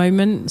at the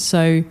moment.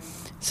 So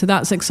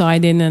that's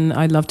exciting, and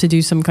I'd love to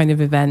do some kind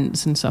of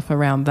events and stuff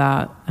around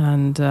that.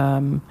 And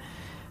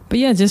but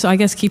yeah, just I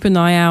guess keep an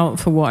eye out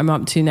for what I'm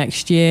up to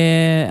next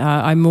year.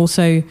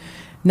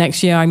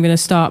 Next year I'm going to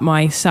start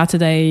my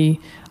Saturday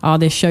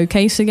artist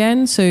showcase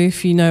again. So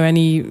if you know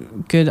any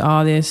good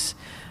artists,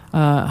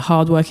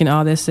 hardworking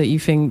artists that you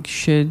think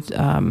should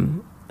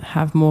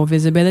have more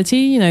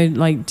visibility,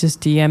 like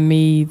just DM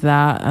me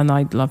that, and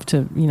I'd love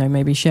to,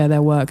 maybe share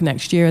their work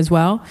next year as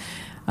well.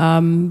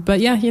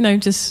 But yeah,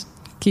 just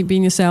keep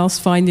being yourselves,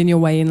 finding your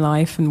way in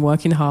life, and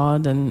working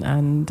hard,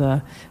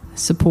 and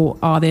support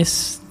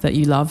artists that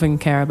you love and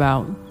care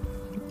about.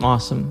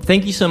 Awesome.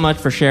 Thank you so much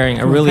for sharing.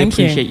 I really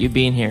appreciate you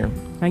being here.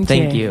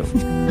 Thank you.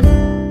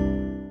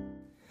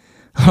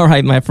 All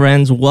right, my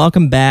friends,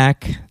 welcome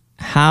back.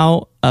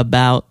 How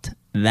about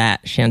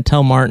that?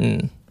 Chantel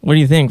Martin. What do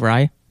you think,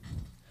 Rye?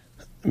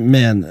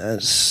 Man,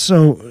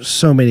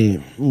 so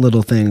many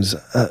little things.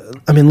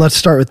 Let's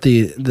start with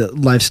the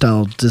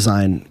lifestyle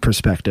design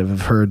perspective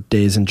of her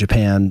days in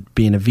Japan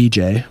being a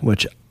VJ,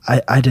 which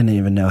I didn't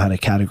even know how to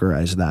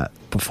categorize that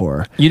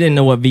before. You didn't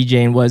know what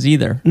VJing was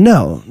either?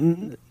 No.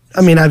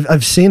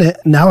 I've seen it.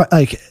 Now,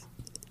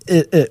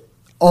 it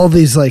all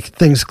these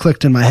things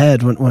clicked in my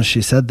head when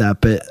she said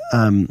that, but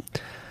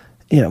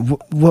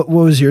what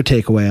was your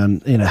takeaway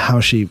on how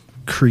she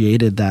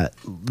created that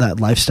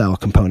lifestyle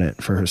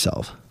component for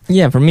herself?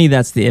 Yeah, for me,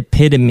 that's the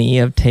epitome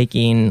of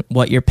taking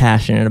what you're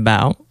passionate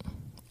about,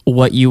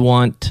 what you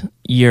want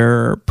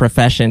your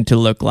profession to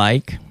look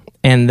like,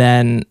 and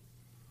then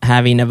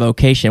having a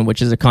vocation,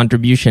 which is a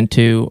contribution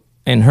to,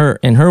 in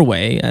her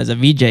way as a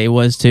VJ,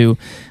 was to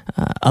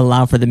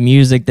allow for the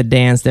music, the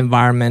dance, the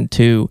environment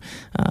to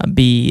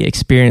be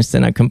experienced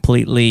in a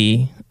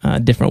completely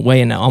different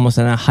way, and almost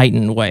in a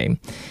heightened way.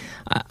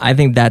 I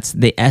think that's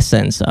the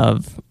essence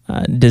of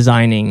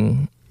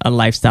designing a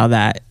lifestyle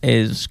that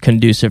is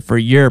conducive for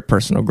your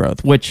personal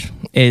growth, which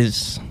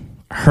is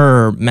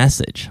her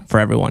message for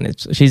everyone.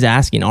 She's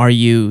asking, are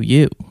you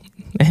you?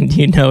 And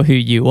do you know who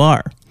you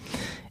are?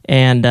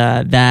 And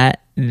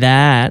that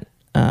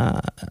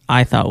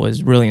I thought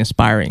was really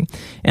inspiring.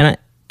 And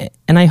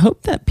I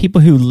hope that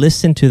people who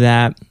listen to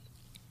that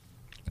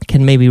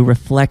can maybe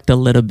reflect a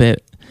little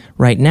bit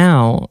right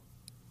now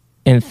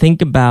and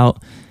think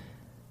about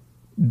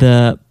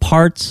the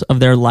parts of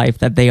their life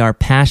that they are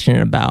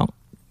passionate about,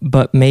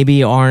 but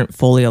maybe aren't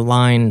fully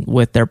aligned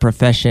with their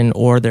profession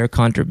or their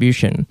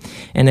contribution.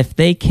 And if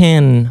they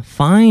can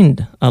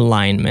find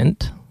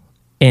alignment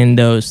in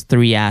those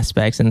three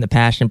aspects, in the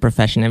passion,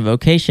 profession, and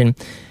vocation,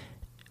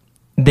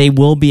 they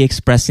will be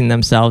expressing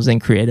themselves in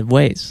creative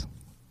ways.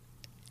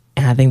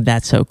 And I think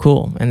that's so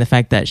cool. And the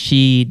fact that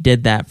she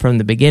did that from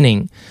the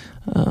beginning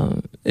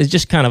is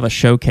just kind of a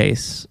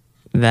showcase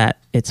that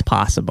it's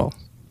possible.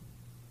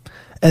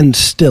 And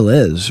still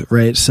is,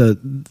 right? So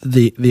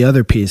the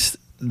other piece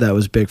that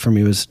was big for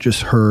me was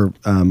just her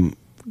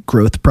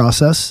growth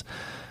process.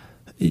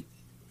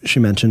 She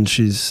mentioned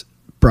she's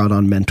brought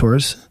on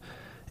mentors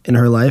in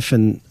her life.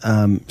 And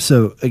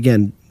so,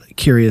 again,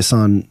 curious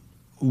on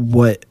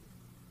what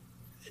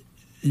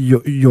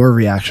your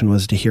reaction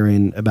was to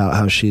hearing about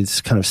how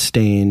she's kind of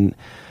staying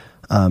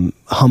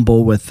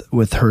humble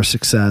with her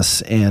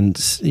success and,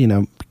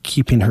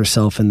 keeping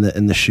herself in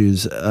the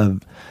shoes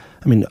of,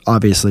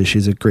 obviously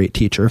she's a great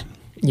teacher.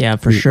 Yeah,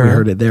 for sure. We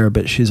heard it there,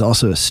 but she's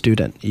also a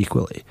student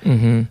equally.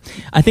 Mm-hmm.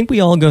 I think we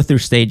all go through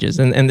stages,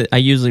 and I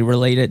usually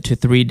relate it to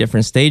three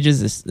different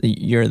stages.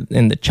 You're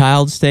in the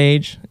child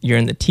stage, you're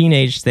in the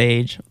teenage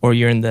stage, or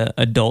you're in the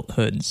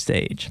adulthood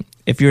stage.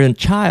 If you're a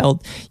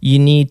child, you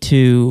need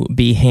to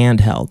be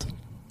handheld.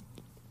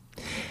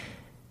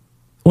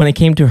 When it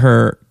came to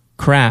her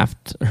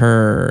craft,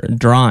 her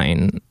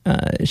drawing,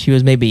 she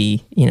was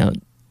maybe,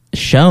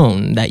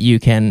 shown that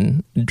you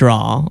can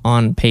draw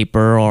on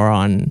paper or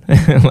on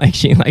like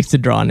she likes to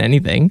draw on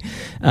anything,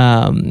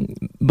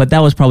 but that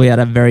was probably at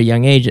a very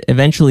young age.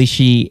 Eventually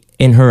she,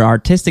 in her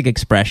artistic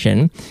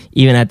expression,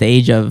 even at the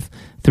age of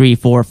 3,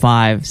 4,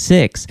 5,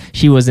 6,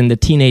 she was in the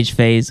teenage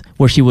phase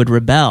where she would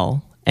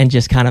rebel and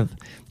just kind of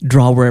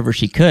draw wherever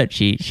she could.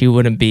 She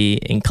wouldn't be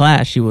in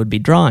class, she would be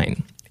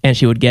drawing, and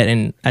she would get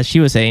in, as she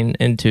was saying,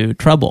 into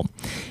trouble.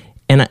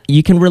 And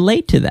you can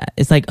relate to that.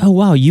 It's like, oh,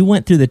 wow, you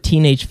went through the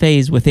teenage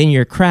phase within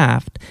your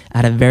craft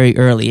at a very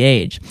early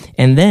age.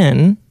 And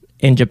then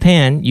in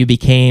Japan, you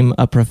became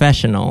a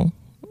professional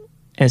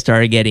and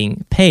started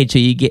getting paid. So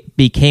you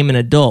became an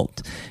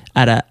adult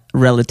at a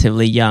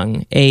relatively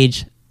young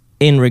age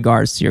in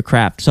regards to your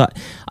craft. So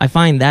I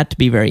find that to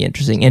be very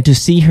interesting. And to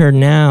see her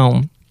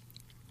now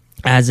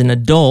as an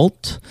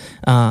adult,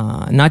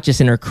 not just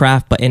in her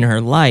craft, but in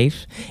her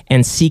life,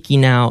 and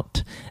seeking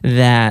out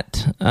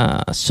that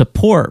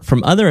support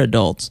from other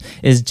adults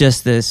is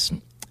just this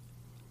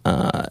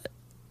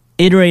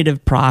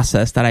iterative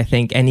process that I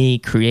think any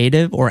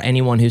creative or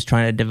anyone who's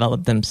trying to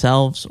develop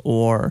themselves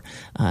or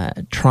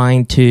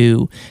trying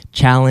to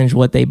challenge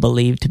what they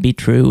believe to be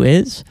true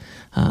is.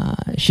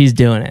 She's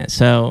doing it.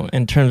 So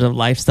in terms of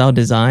lifestyle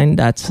design,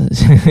 that's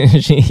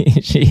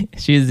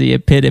she's the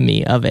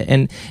epitome of it.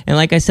 And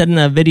like I said in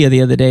a video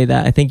the other day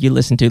that I think you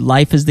listened to,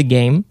 life is the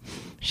game.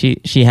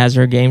 She has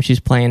her game, she's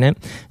playing it.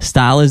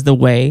 Style is the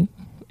way.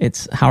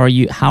 It's how are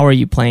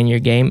you playing your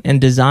game, and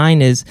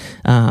design is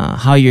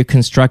how you're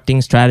constructing,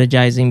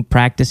 strategizing,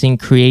 practicing,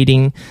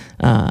 creating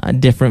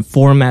different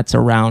formats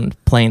around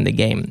playing the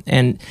game.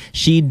 And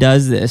she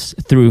does this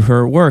through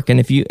her work. And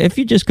if you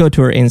just go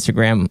to her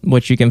Instagram,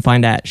 which you can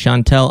find at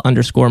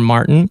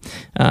Chantel_Martin,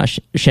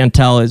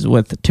 Chantel is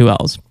with 2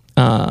 L's.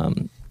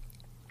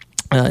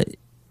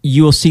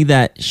 You will see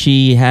that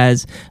she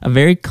has a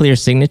very clear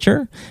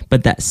signature,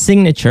 but that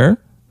signature,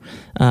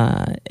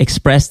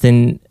 expressed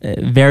in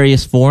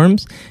various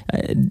forms,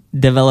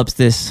 develops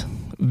this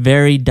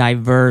very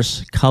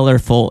diverse,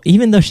 colorful,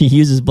 even though she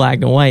uses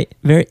black and white,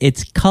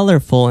 it's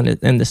colorful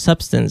in the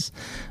substance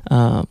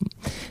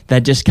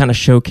that just kind of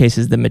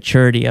showcases the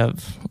maturity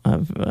of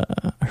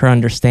her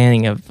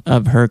understanding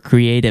of her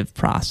creative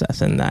process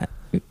and that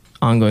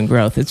ongoing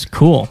growth. It's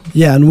cool.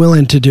 Yeah, and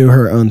willing to do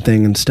her own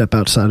thing and step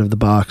outside of the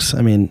box.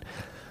 I mean,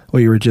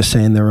 what you were just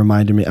saying there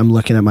reminded me, I'm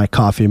looking at my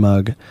coffee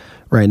mug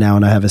right now,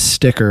 and I have a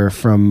sticker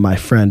from my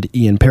friend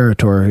Ian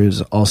Parator,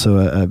 who's also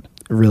a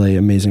really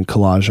amazing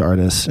collage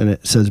artist, and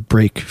it says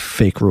 "Break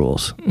Fake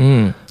Rules."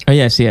 Oh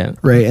yeah, I see it.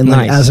 Right. And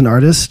like as an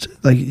artist,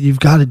 like you've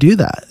got to do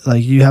that.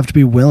 Like you have to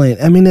be willing.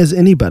 I mean, as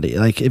anybody,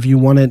 like if you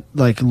want to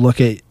like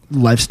look at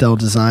lifestyle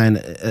design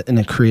in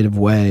a creative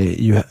way,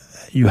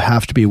 you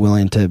have to be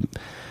willing to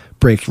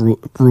break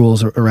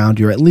rules around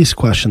you, or at least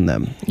question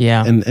them.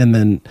 Yeah. And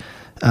then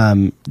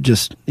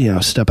just,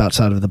 step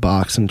outside of the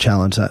box and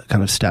challenge that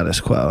kind of status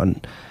quo.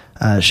 And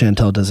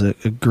Chantel does a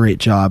great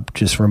job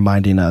just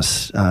reminding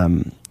us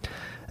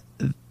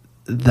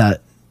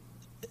that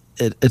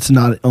it's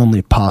not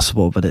only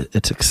possible, but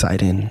it's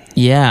exciting.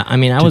 Yeah, I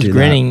mean, I was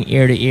grinning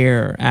ear to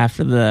ear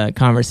after the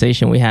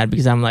conversation we had,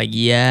 because I'm like,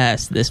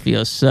 yes, this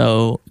feels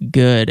so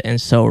good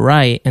and so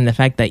right. And the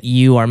fact that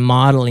you are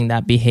modeling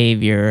that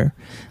behavior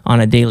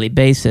on a daily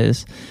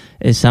basis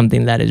is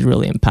something that is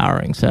really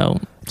empowering.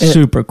 So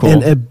super cool.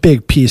 And a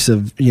big piece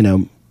of,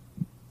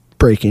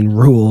 breaking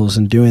rules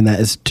and doing that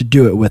is to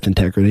do it with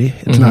integrity.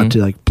 It's not to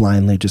like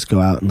blindly just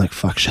go out and like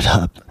fuck shit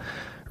up.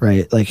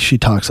 Right. Like she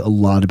talks a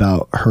lot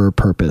about her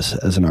purpose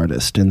as an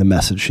artist and the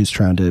message she's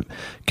trying to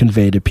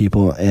convey to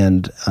people.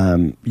 And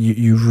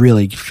you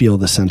really feel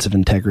the sense of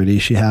integrity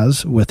she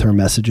has with her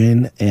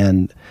messaging.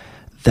 And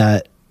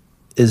that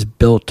is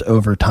built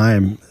over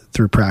time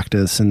through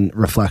practice and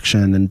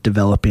reflection and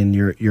developing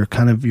your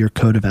kind of your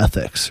code of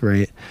ethics.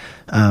 Right.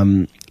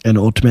 And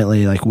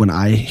ultimately, like when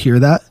I hear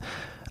that,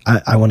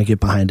 I want to get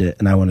behind it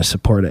and I want to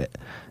support it.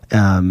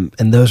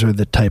 And those are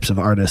the types of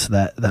artists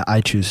that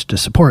I choose to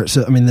support.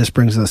 So, I mean, this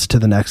brings us to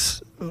the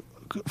next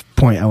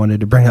point I wanted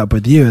to bring up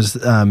with you is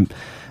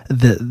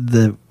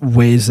the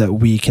ways that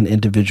we can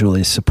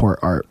individually support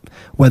art,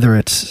 whether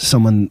it's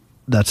someone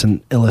that's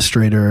an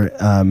illustrator.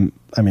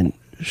 I mean,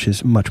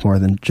 she's much more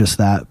than just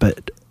that,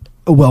 but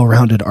a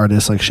well-rounded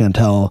artist like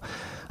Chantel,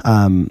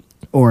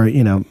 or,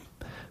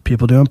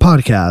 people doing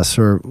podcasts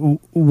or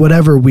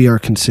whatever we are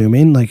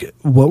consuming. Like,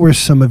 what were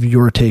some of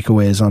your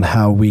takeaways on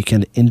how we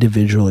can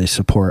individually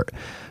support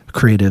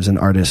creatives and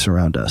artists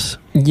around us?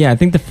 Yeah, I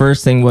think the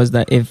first thing was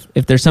that if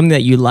there's something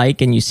that you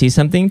like and you see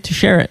something, to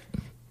share it.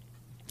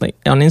 Like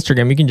on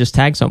Instagram, you can just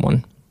tag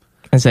someone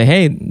and say,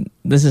 hey,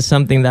 this is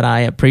something that I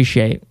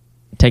appreciate.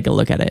 Take a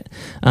look at it.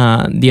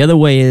 The other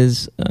way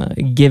is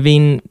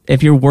giving,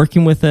 if you're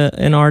working with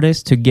an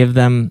artist, to give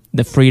them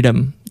the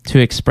freedom to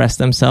express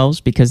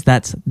themselves, because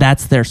that's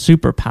their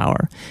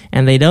superpower.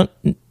 And they don't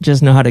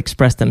just know how to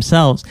express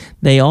themselves,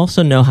 they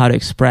also know how to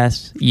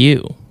express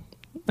you,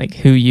 like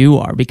who you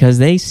are, because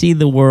they see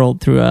the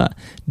world through a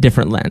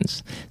different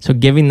lens. So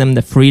giving them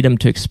the freedom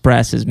to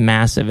express is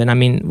massive. And I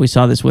mean, we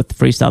saw this with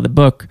Freestyle the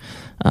Book,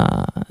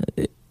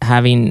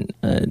 having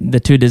the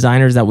two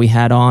designers that we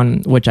had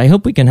on, which I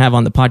hope we can have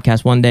on the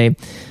podcast one day,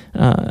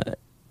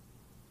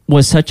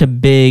 was such a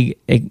big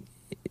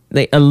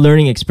a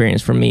learning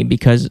experience for me,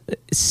 because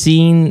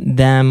seeing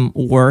them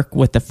work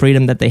with the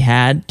freedom that they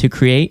had to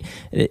create,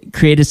 it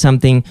created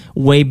something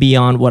way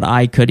beyond what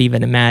I could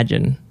even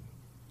imagine.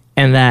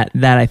 And that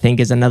I think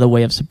is another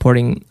way of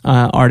supporting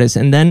artists.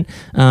 And then,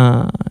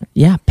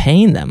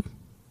 paying them,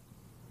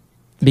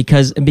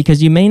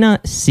 because you may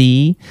not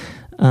see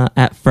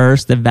at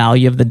first the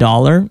value of the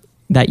dollar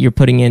that you're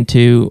putting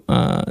into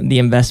the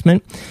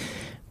investment.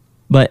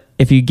 But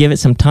if you give it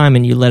some time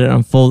and you let it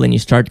unfold and you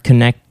start to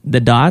connect the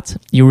dots,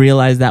 you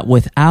realize that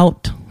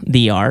without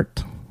the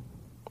art,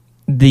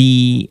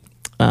 the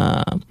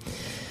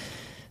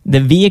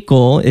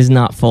vehicle is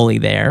not fully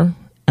there.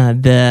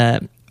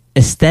 The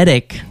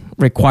aesthetic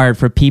required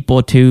for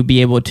people to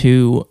be able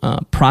to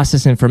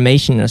process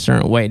information in a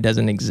certain way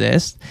doesn't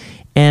exist.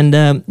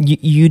 And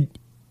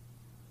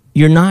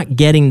you're not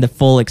getting the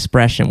full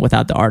expression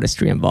without the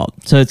artistry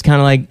involved. So it's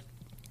kind of like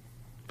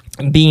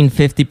being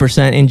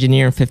 50%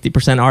 engineer and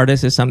 50%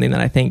 artist is something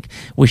that I think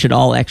we should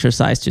all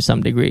exercise to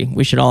some degree.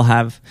 We should all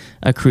have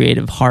a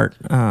creative heart,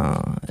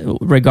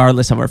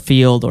 regardless of our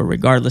field or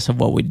regardless of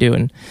what we do.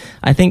 And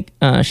I think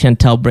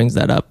Chantel brings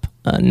that up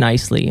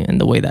nicely in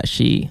the way that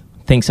she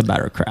thinks about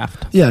her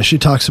craft. Yeah, she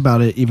talks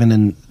about it even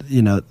in,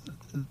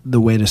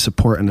 the way to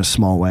support in a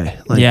small way.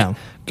 Like,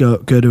 go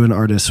to an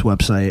artist's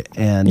website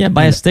and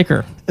buy a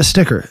sticker. A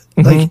sticker.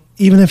 Mm-hmm. Like,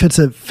 even if it's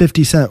a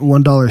 50-cent,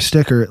 $1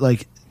 sticker,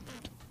 like,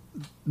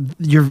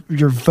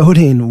 you're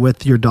voting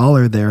with your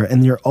dollar there,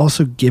 and you're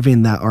also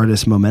giving that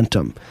artist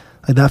momentum.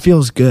 Like, that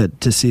feels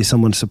good to see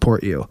someone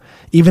support you,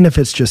 even if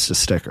it's just a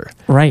sticker.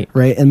 Right.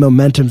 And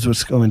momentum's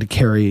what's going to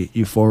carry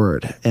you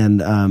forward.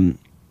 And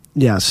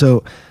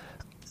so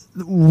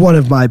one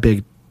of my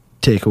big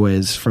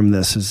takeaways from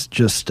this is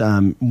just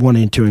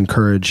wanting to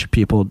encourage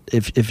people,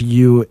 if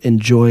you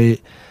enjoy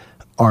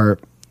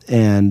art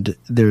and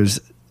there's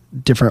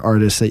different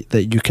artists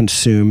that you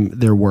consume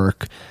their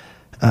work,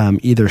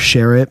 either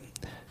share it,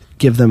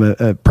 give them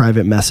a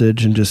private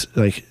message and just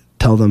like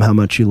tell them how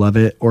much you love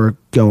it, or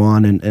go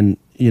on and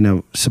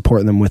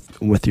support them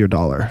with your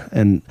dollar.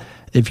 And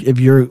if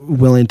you're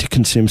willing to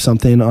consume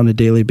something on a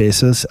daily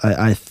basis,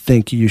 I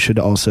think you should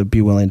also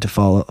be willing to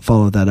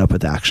follow that up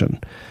with action.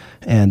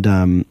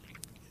 And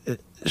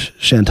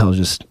Chantel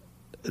just,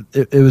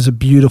 it was a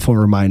beautiful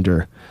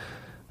reminder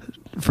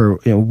for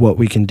what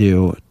we can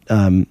do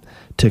to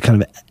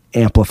kind of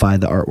amplify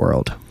the art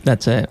world.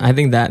 That's it. I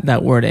think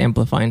that word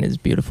amplifying is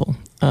beautiful.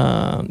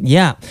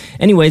 Yeah.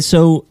 Anyway,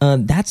 so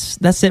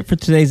that's it for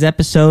today's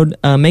episode.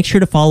 Make sure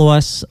to follow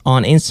us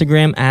on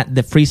Instagram at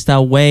The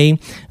Freestyle Way.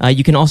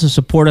 You can also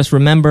support us,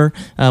 remember,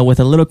 with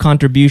a little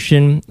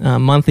contribution,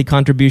 monthly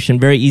contribution.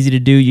 Very easy to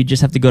do. You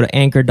just have to go to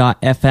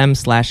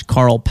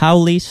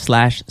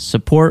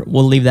anchor.fm/CarlPauli/support.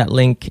 We'll leave that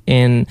link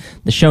in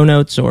the show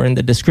notes or in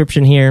the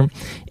description here.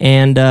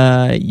 And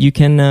you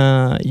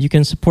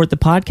can support the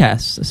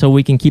podcast so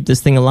we can keep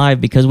this thing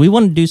alive, because we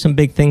want to do some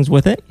big things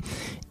with it.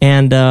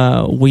 And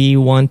we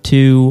want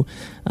to,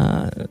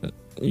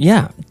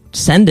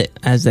 send it,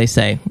 as they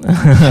say,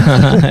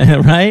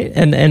 right?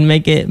 And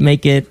make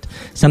it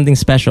something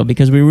special,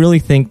 because we really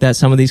think that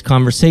some of these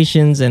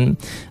conversations and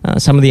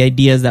some of the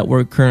ideas that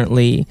we're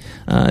currently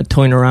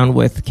toying around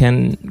with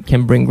can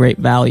bring great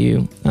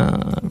value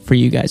for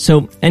you guys.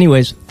 So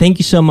anyways, thank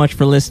you so much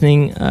for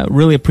listening.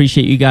 Really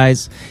appreciate you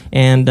guys.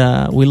 And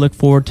we look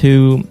forward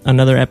to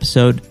another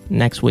episode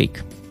next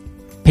week.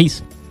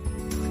 Peace.